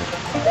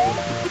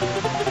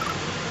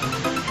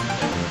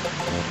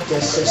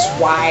 This is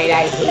why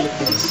I hate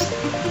these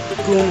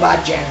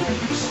Goomba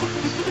generators.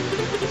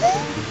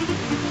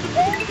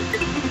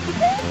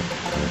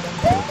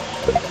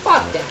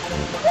 Fuck that.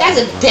 That's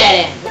a dead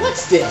end.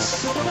 What's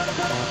this?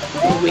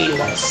 I really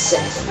want to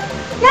say.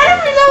 Not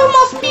every level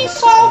must be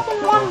solved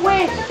in one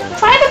way.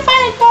 Try to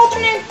find an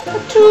alternate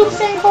tubes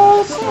and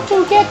goals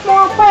to get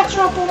more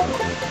pleasurable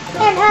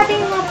and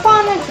having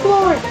fun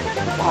exploring.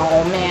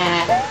 Oh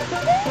man.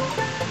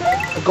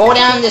 Go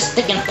down this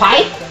sticking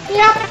pipe?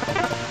 Yep.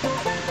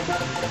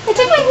 You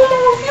take my Goomba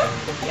with you?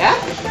 Yeah.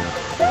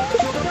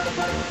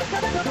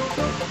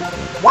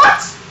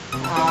 What?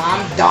 Oh,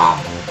 I'm dumb.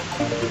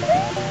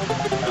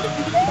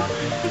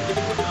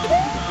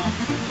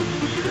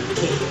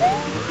 Okay.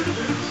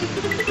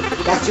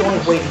 That's the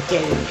only way to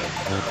get in there.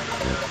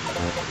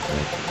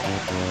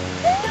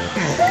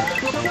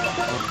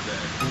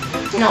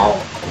 No.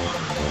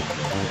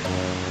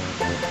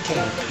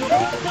 Okay.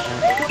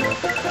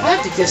 I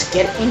have to just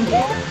get in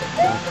there.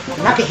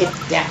 I'm not gonna hit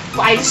that.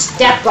 I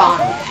step on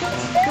that.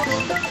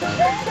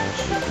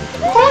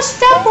 Don't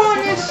step on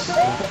this.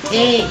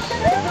 Okay.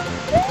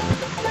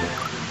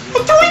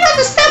 I told you not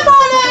to step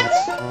on that.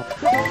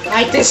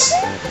 I just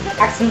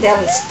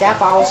accidentally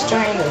step. I was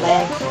trying to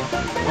land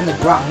on the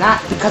ground,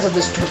 not because of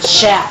this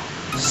shell.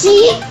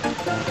 See?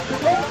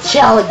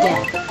 Shell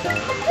again.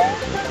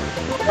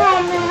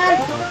 Oh man.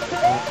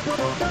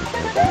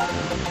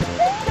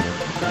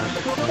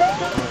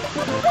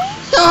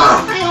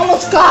 I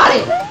almost got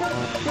it.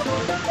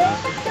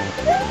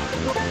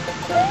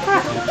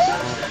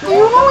 You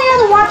know you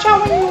have to watch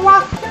out when you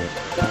walk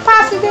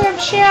past the damn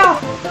shell.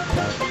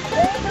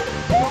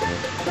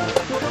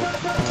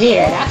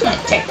 Here, that's my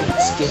technique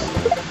skill.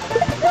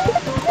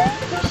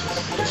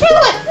 Kill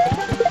it!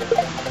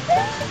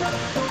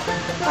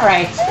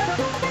 Alright.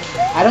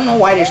 I don't know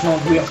why there's no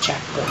real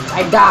checkpoints.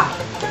 I died.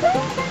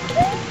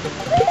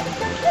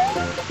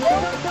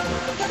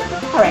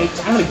 Alright,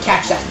 I'm gonna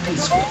catch that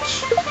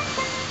P-switch.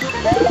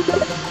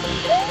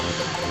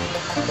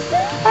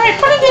 Alright,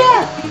 put it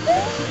down.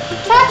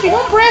 Catch it,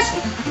 don't press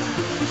it.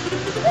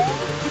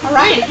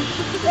 Alright.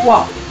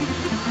 Whoa.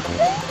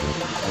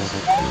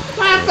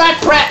 I've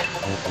got prep.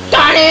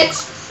 Darn it!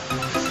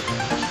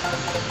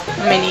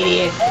 I'm an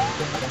idiot.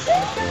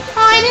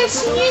 Oh, I didn't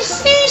see you.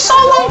 You saw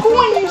one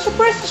going. You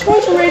suppressed the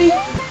switch already.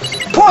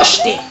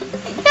 Pushed it!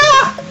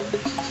 Ah!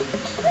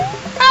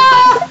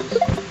 Ah!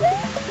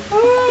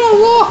 Oh,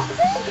 look.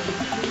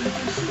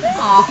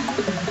 Oh.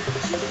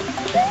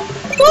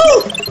 Woo!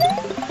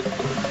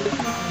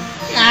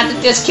 Nah,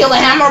 did this kill the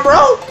hammer,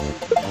 bro?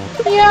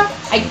 Yeah.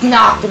 I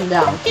knocked him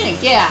down.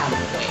 Get out of the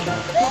way.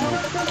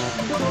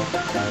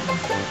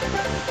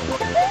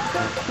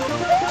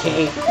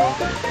 Okay.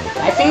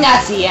 I think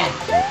that's the end.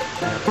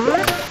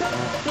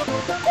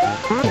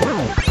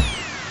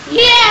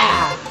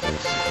 Yeah!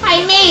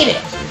 I made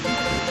it!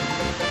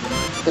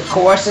 The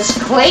course is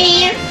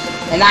clear,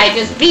 and I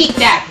just beat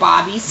that,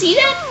 Bobby. See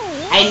that?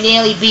 I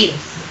nearly beat him.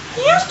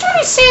 Use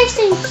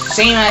 2060.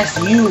 Same as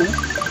you.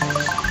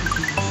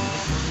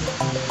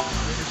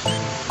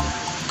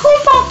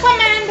 Koopa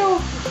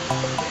Commando.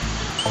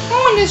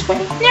 Going this way.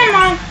 Never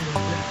mind.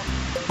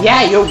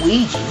 Yeah, you're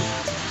Ouija.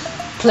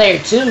 Player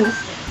 2.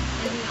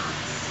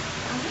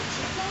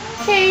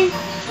 Okay.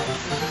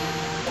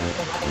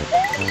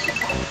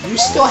 You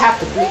still have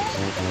to beat.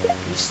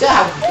 You still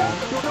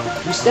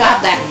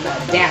have that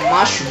damn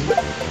mushroom.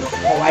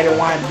 Oh, I don't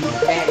want to be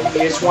that.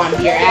 You just want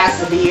your ass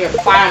to be your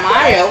Fire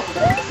Mario.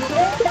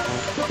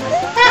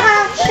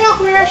 Haha, shell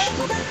crash.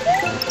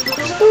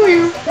 Screw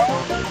you.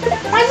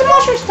 Why's the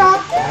mushroom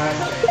stop?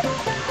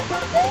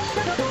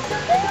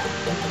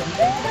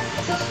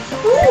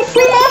 Ooh,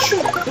 free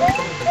mushroom.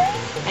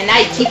 And now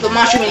you keep the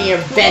mushroom in your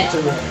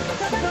inventory.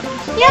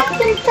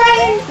 Yep, and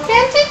I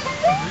invented.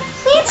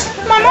 Means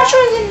my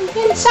mushroom is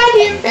inside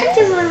the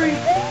inventory.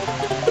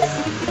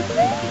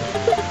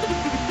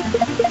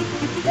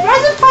 Why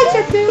is the pipes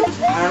are built?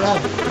 I don't know.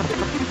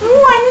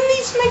 Ooh, I need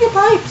these mega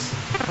pipes.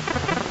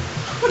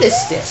 What is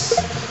this?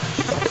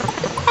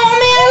 Oh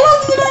man, I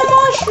love my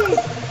mushroom.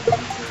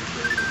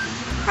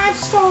 I have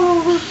to start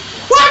over.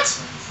 What?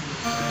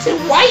 So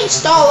why you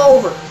stall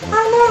over? I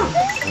don't know.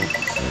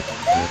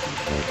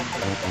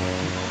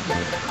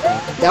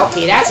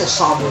 Okay, that's a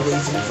solvable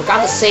reason. You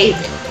forgot to save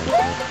it.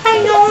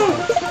 I know.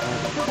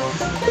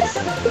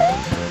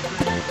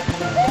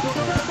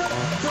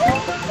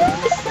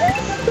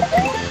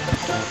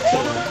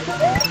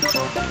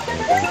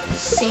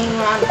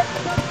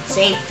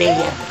 Same thing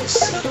you have to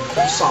save.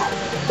 You solve it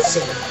and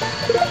save it.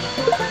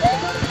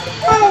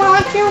 Oh, well,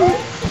 I killed it.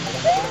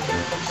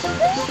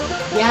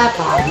 Yeah,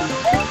 Bobby.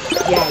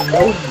 Yeah, I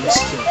know you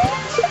just killed it.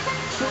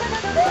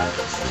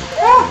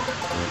 Oh.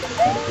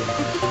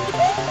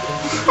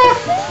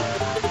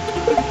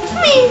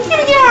 Get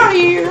me out of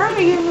here. I'm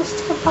gonna get this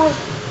stick pipe.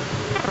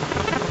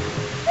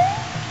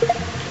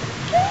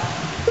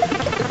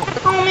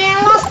 Oh man, I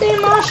lost the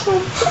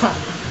mushroom.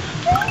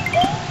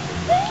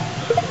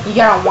 You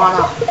got a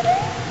one-up. I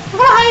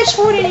got a higher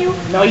score than you.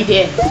 No, you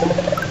didn't.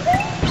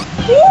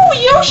 Ooh,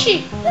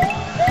 Yoshi.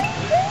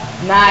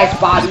 Nice,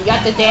 Bobby. You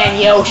got the damn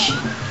Yoshi.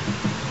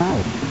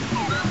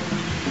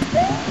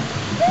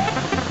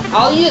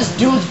 All you just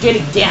do is get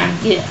a damn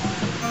gift.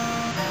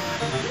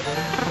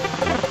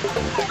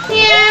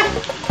 Yeah.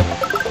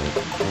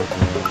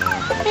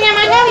 Damn,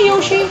 I got a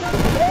Yoshi.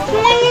 You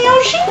want a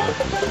Yoshi?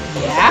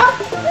 Yeah?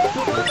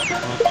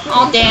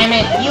 Oh, damn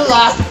it. You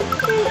lost.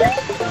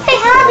 I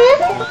have it.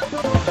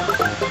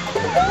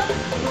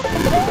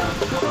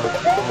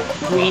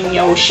 Green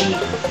Yoshi.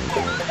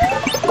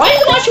 Why did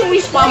the mushroom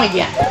respawn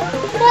again?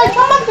 Yeah,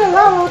 come back to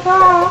level,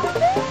 duh.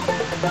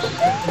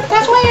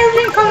 That's why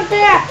everything comes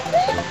back.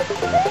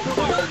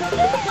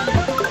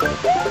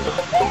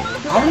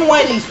 I don't know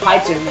why these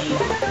pipes are made.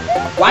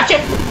 Watch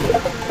it.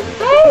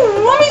 Oh,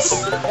 let me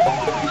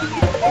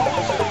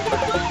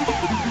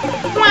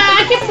Come on,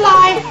 I can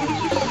fly.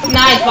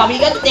 Nice, Bobby. You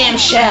got the damn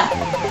shell.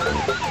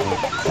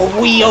 But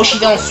we Yoshi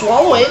don't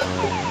swallow it.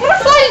 What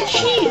gonna fly and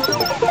cheat.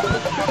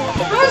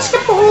 I'm gonna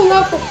skip the whole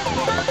level.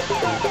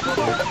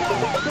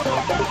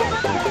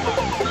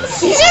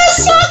 He's gonna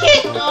suck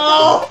it!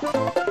 Oh!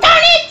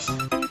 Darn it!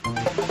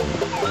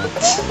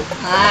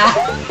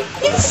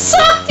 It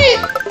sucked it!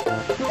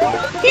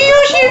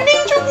 Yoshi,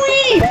 Ninja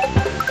Weave!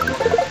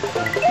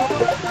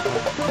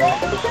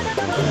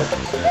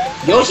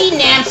 Yoshi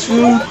naps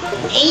food,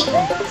 ate,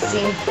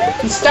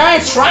 he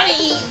started trying to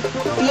eat,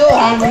 feel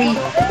hungry,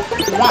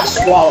 he wants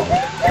to swallow.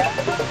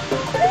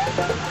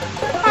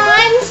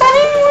 I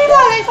didn't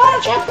realize I found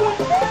a checkpoint.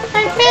 I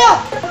failed.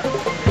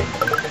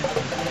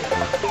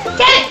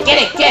 Get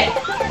it!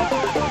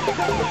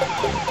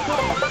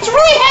 It's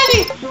really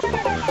heavy.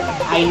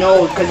 I know,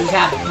 because you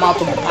have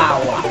multiple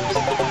power-ups.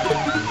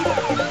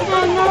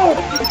 I know.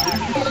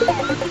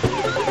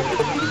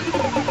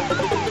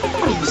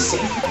 What do you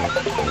say?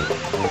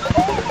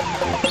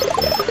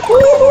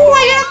 Ooh,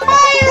 I got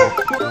fire.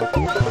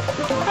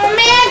 Oh,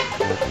 man.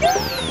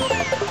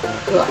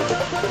 Good.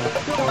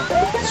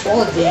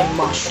 Swallow the damn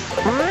mushroom.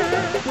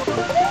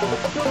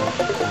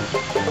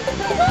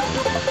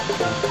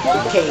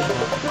 Okay.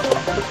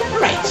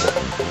 Right.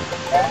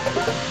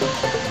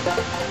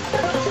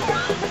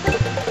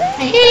 I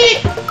hate it.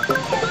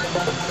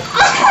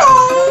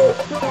 Oh!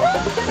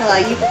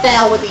 You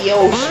fell with the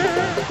Yoshi.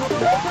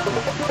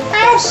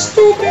 How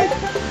stupid.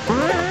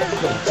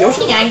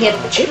 Yoshi gonna get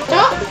chipped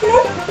up?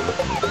 Nope.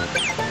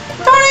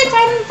 Darn it, I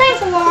didn't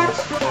thanks a lot.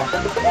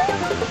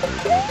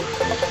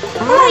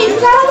 I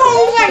don't want to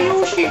lose that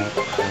Yoshi.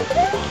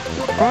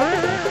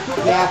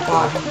 Yeah,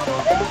 Bobby.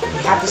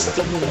 You have the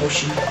sticky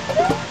Yoshi.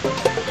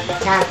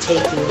 Can't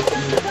take it with you.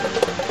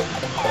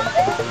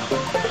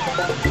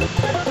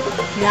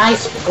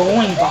 Nice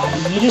going, Bobby.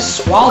 You just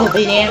swallowed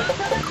it in.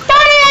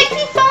 Darn it, I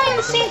keep falling in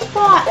the same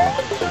spot.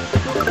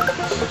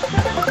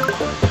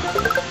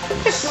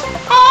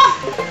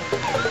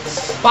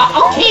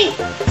 Okay,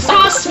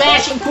 stop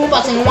smashing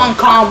Koopas in one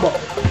combo.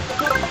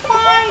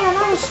 Fine, I'm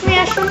gonna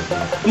smash him.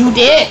 You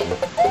did.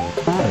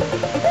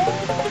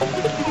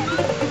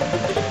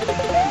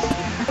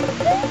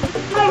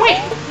 Oh, wait.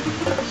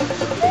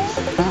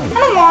 I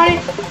don't want it.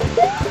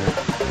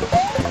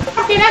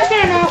 Okay, that's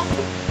good enough.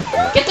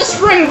 Get the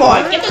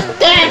springboard. Get the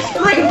damn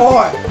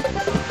springboard.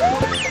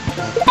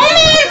 Oh,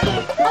 man!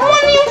 I don't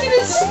want to use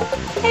this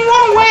and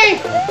run away.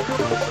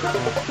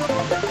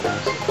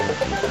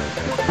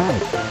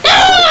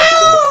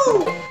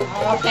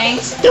 Oh,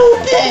 thanks,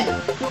 stupid!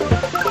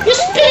 You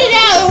spit it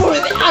out over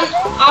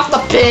off the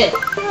pit!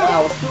 That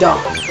was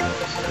dumb.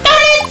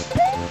 Darn it!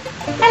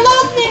 I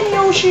love them,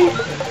 Yoshi.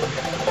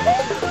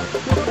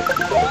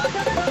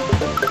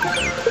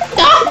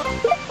 Stop!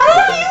 I don't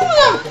want to use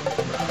them!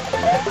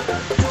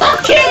 Stop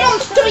cheering on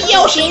stupid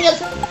Yoshi and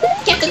just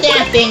get the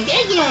damn thing.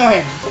 Ignore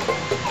him.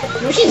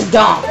 Yoshi's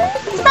dumb.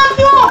 It's not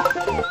dumb.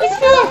 It's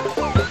good.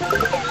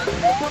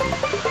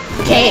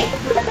 Okay,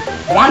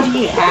 why do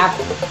you have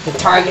to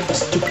target the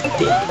stupid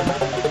thing?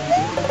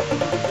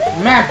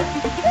 Remember.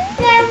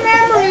 Yeah, I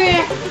remember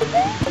that.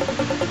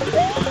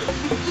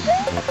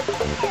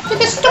 Get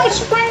the stupid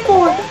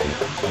springboard.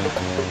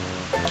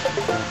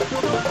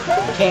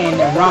 Okay, and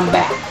then run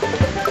back.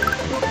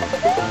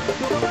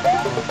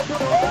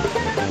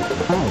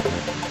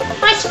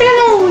 I spit it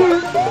over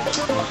there.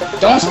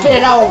 Don't spit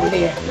it out over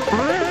there.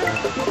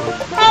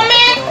 Oh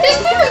man, this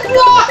thing is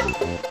blocked.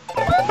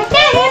 I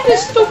can't have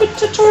this stupid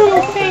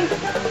tutorial thing.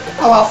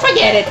 Oh well,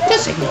 forget it.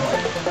 Just ignore it.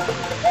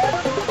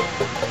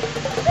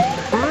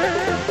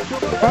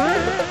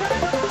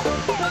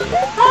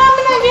 I'm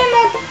gonna get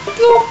that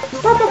blue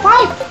purple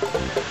pipe.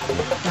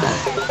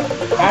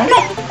 I don't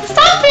know.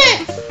 Stop it!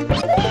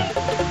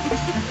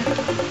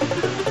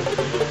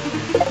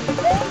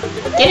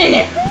 Get in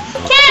there.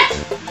 Can't!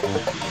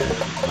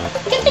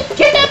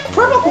 Get that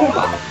purple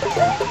Goomba.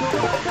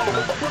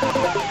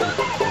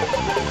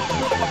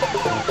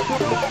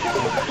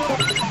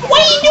 What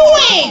are you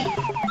doing?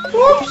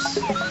 Whoops!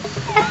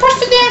 I pushed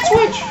the damn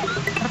switch.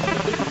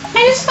 I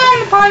just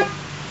slammed the pipe.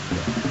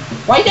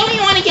 Why don't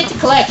you want to get the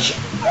collection?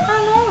 I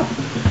don't know.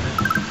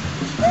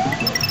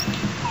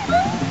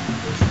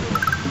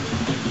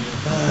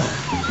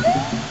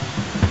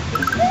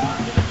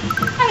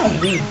 I don't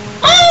read.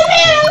 Oh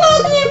man, I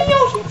love the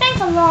Yoshi. Thanks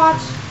a lot.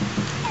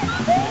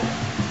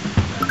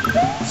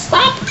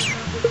 Stop.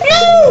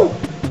 No!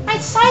 I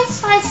side.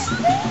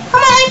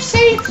 Come on, I've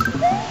saved.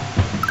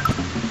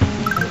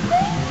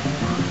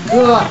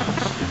 Good.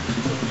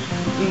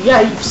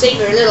 You save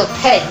your little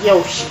pet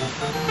Yoshi.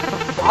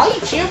 All you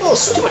cheer about is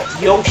stupid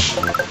Yoshi.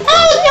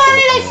 Oh darn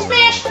it, I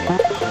smashed it.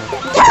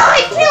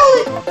 I killed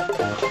it.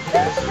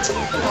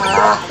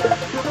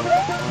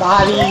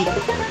 Bobby.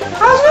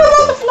 How's it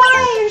about the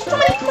flying? There's too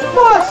many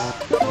Goombas.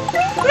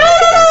 No!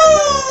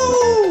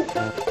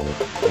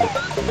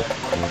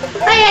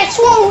 I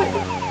swallowed it.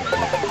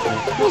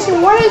 Let me see,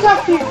 what is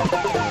up here?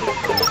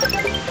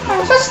 Oh,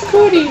 it's just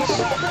goodies.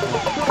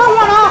 Got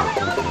one up.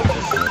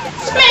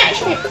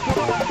 Smash it.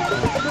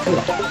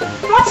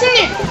 What's in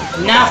there?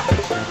 Nothing.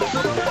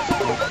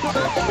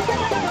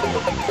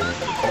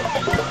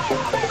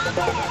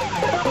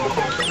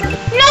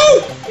 No!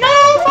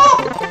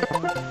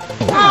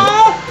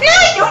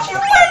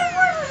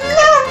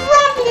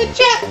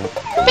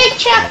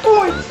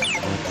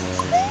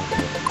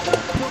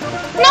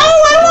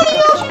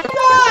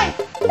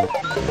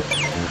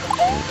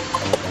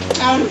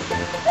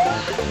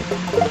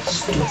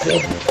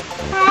 Stupid.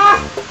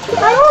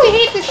 I really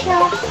hate the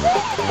shell.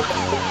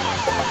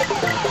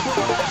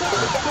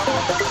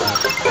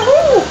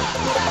 Ooh,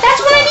 that's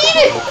what I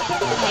needed.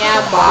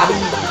 Yeah, Bobby.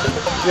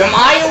 Your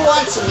Mario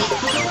wants me.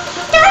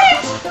 Darn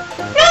it!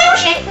 No,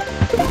 shit.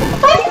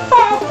 Bobby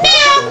fall.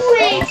 Now,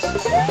 great.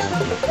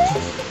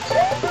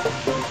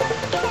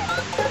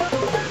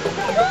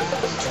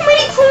 Too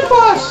many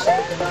Koopas.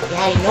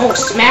 Yeah, I know.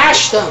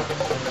 Smash them.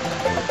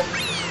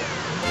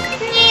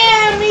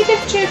 Yeah, I made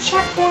it to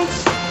checkpoints.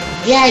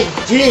 Yeah, I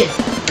did.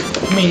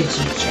 Made it to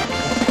your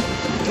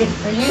checkpoint. Good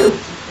for you.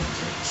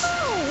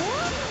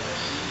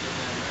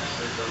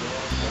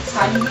 That's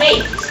how you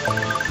made it.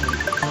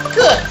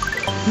 Good.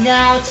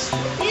 Now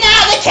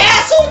the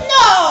castle.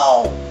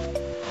 No.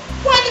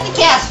 Why did the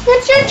castle?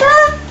 It's your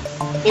turn.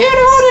 You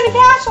gotta go to the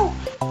castle.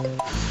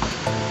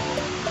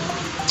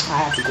 I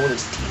have to go to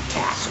this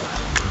castle.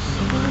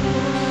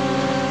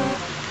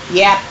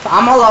 Yep,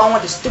 I'm alone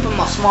with the stupid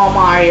small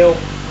Mario.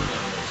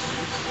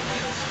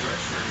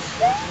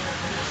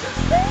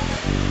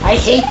 I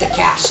hate the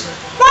castle.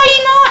 Why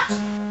not?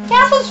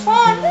 Castle's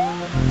fun.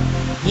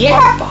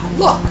 Yeah, but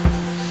look.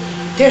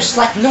 There's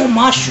like no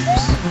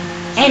mushrooms.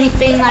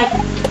 Anything like...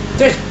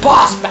 There's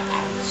boss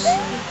battles.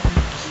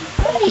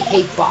 I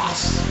hate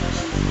boss.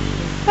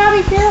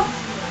 Bobby girl.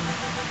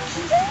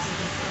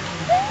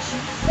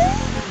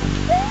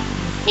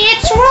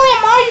 It's really a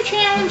Mario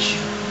challenge.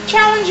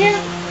 Challenging.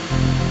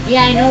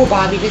 Yeah, I know,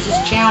 Bobby. This is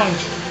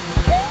challenging.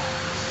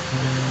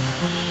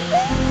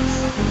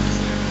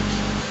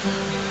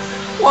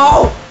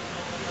 Whoa!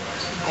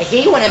 I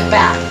hate when it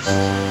bounces.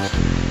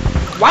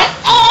 What?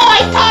 Oh, I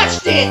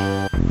touched it!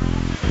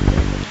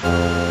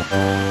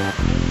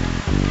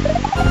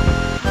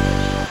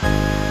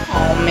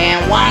 Oh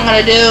man, what am I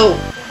gonna do?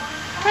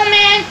 Oh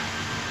man.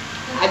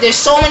 There's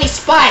so many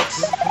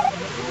spikes.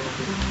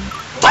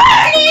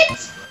 Darn it!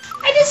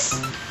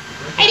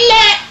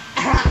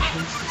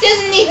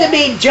 Doesn't need to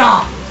be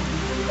jumped.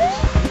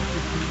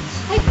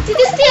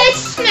 This guy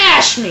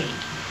smashed me.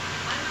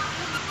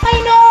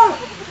 I know.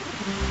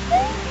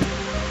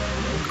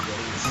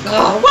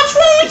 What's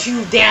wrong with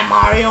you, damn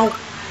Mario?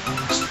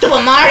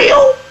 Stupid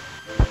Mario!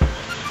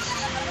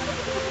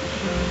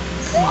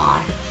 Come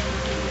on.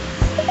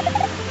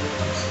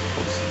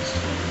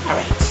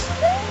 Alright.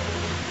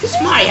 This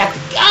Mario have to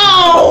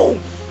go!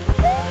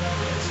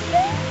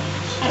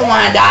 I don't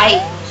wanna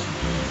die.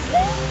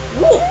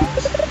 Woo!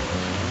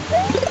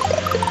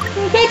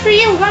 Good for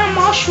you, got a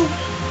mushroom.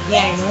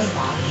 Yeah, I know,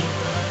 Bobby.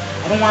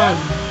 I don't wanna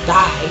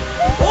die.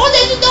 Oh,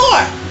 there's a door!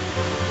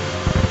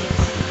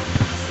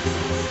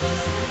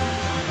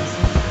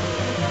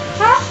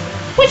 Huh?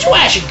 Which way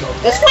I should go?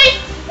 This way?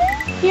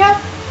 Yep.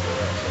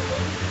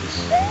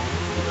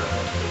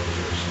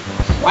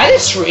 Why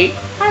this tree?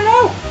 I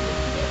know.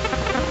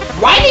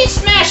 Why did he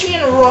smash me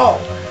in a row?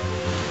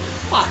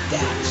 Fuck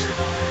that.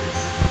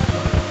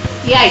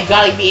 Yeah, you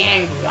gotta be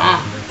angry, huh?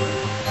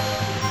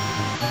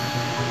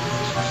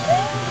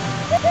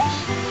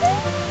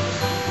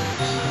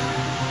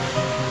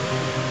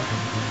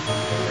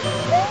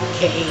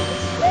 Okay.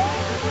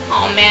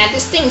 Oh man,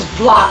 this thing's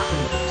blocking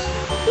me.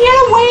 You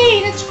gotta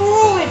wait, it's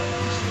scrolling.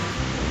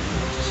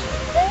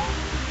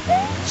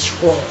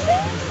 Scroll.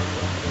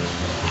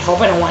 I hope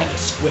I don't want to get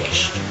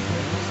squished.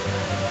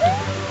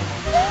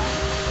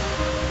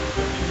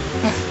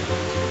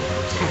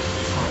 It's kind of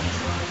funny.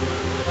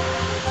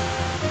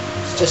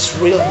 It's just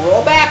really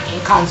roll back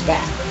and comes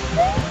back.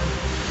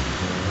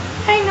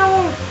 I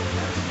know.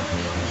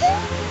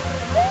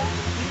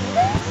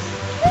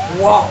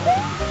 Whoa.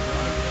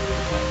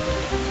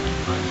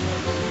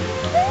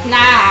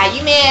 Nah,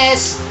 you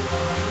missed.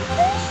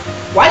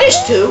 Why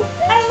there's two?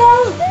 I don't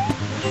know.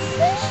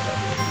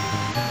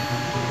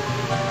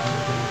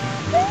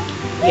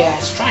 Yeah,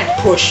 it's trying to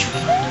push me.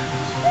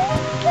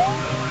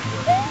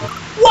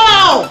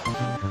 Whoa!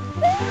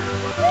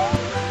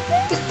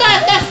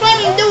 That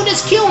flaming dude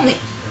just killed me.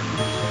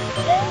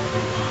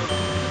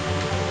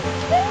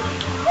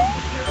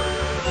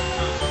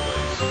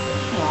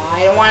 Oh,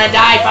 I don't want to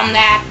die from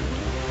that.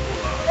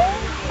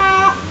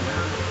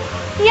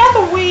 You have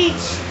to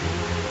wait.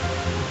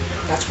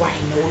 That's why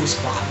I know this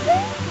Bobby.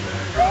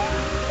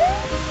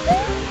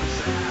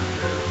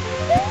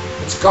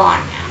 It's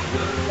gone now.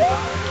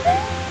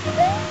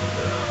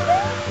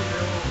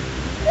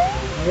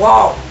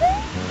 Whoa!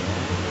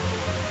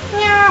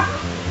 Yeah.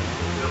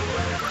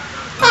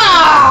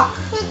 Ah!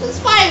 The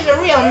spiders are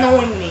real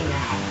annoying me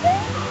now.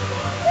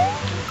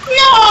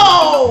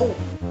 No!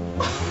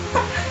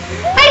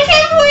 I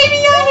can't believe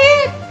you got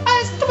hit!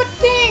 That stupid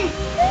thing!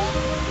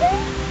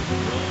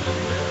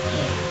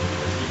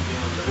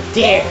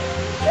 There.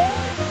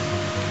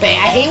 Bang,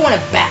 I hate when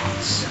it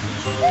bounces.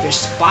 There's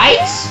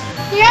spikes?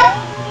 Yep.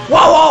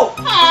 Whoa, whoa!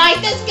 Oh, I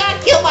just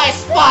got killed by a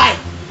spike!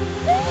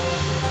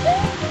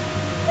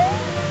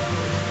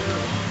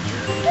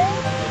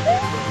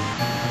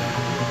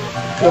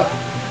 Good.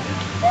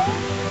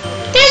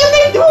 There's a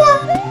big door!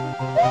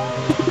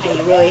 I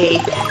really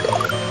hate that.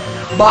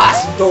 Boss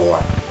door.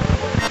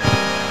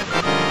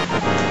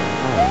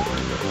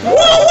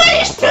 Whoa, what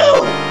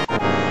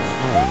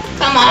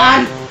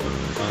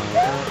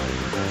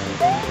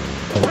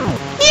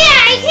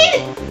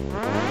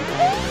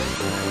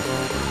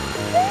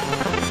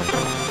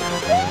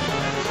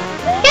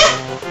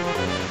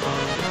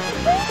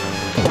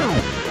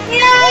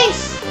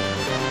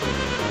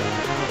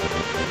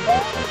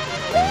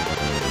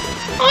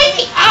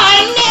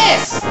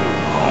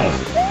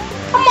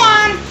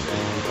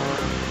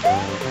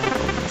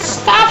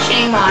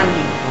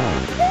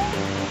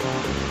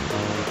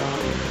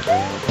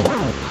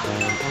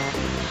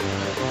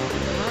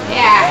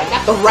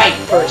not the right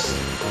person.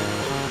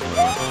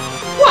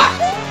 What?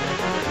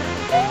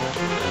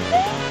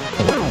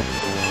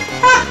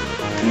 Ah,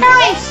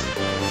 nice.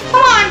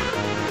 Come on.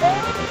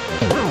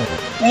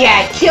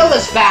 Yeah, kill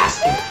this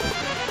bastard.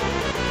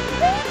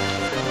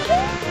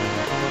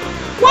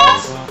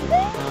 What?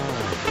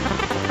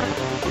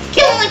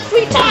 Kill him like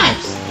 3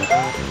 times.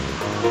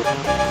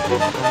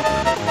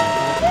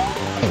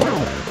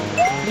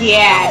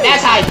 Yeah,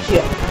 that's how you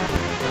kill.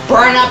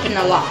 Burn up in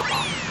the lava.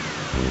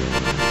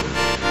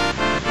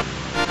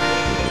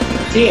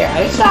 Dear,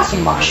 I saw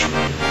some mushroom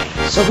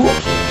anyway, so who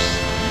cares?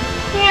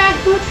 Yeah,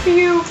 good for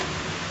you.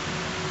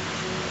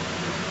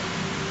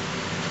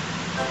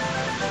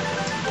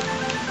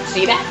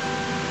 See that?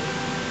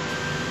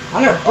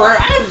 I'm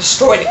gonna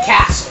destroy the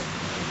castle.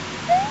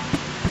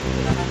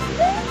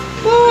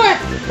 Good.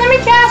 Let me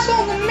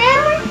castle the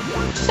memory.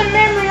 Just a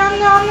memory on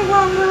the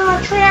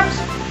underground traps.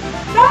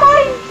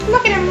 Nobody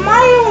looking at my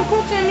little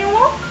goods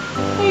anymore.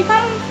 Are you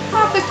coming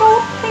off the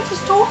Princess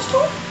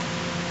Toadstool?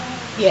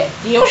 Yeah,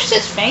 the ocean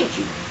says thank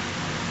you.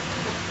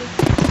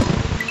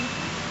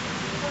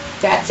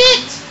 That's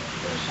it.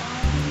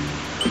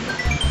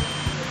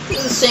 This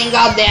is the same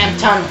goddamn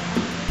tunnel.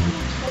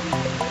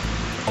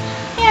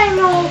 Yeah, I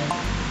know.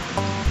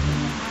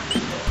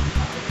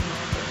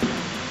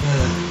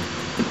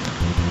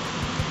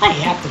 I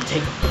have to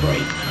take a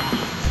break now.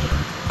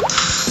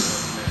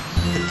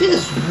 This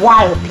is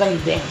why we're playing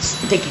damn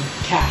sticking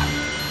cat.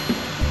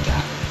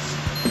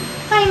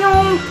 I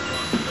know.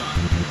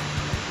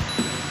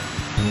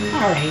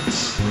 Alright,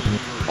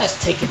 let's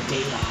take a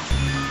day off.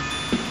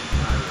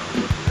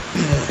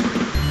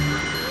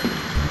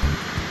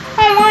 I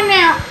won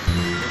now.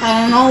 I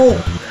don't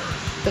know,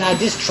 but I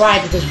just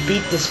tried to just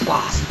beat this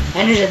boss.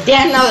 And there's a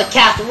damn another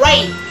castle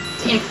right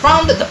in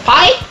front of the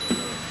pipe.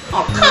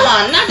 Oh, come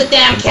on, not the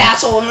damn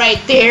castle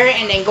right there,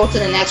 and then go to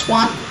the next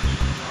one.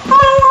 Oh,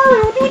 don't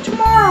worry, we'll do it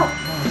tomorrow.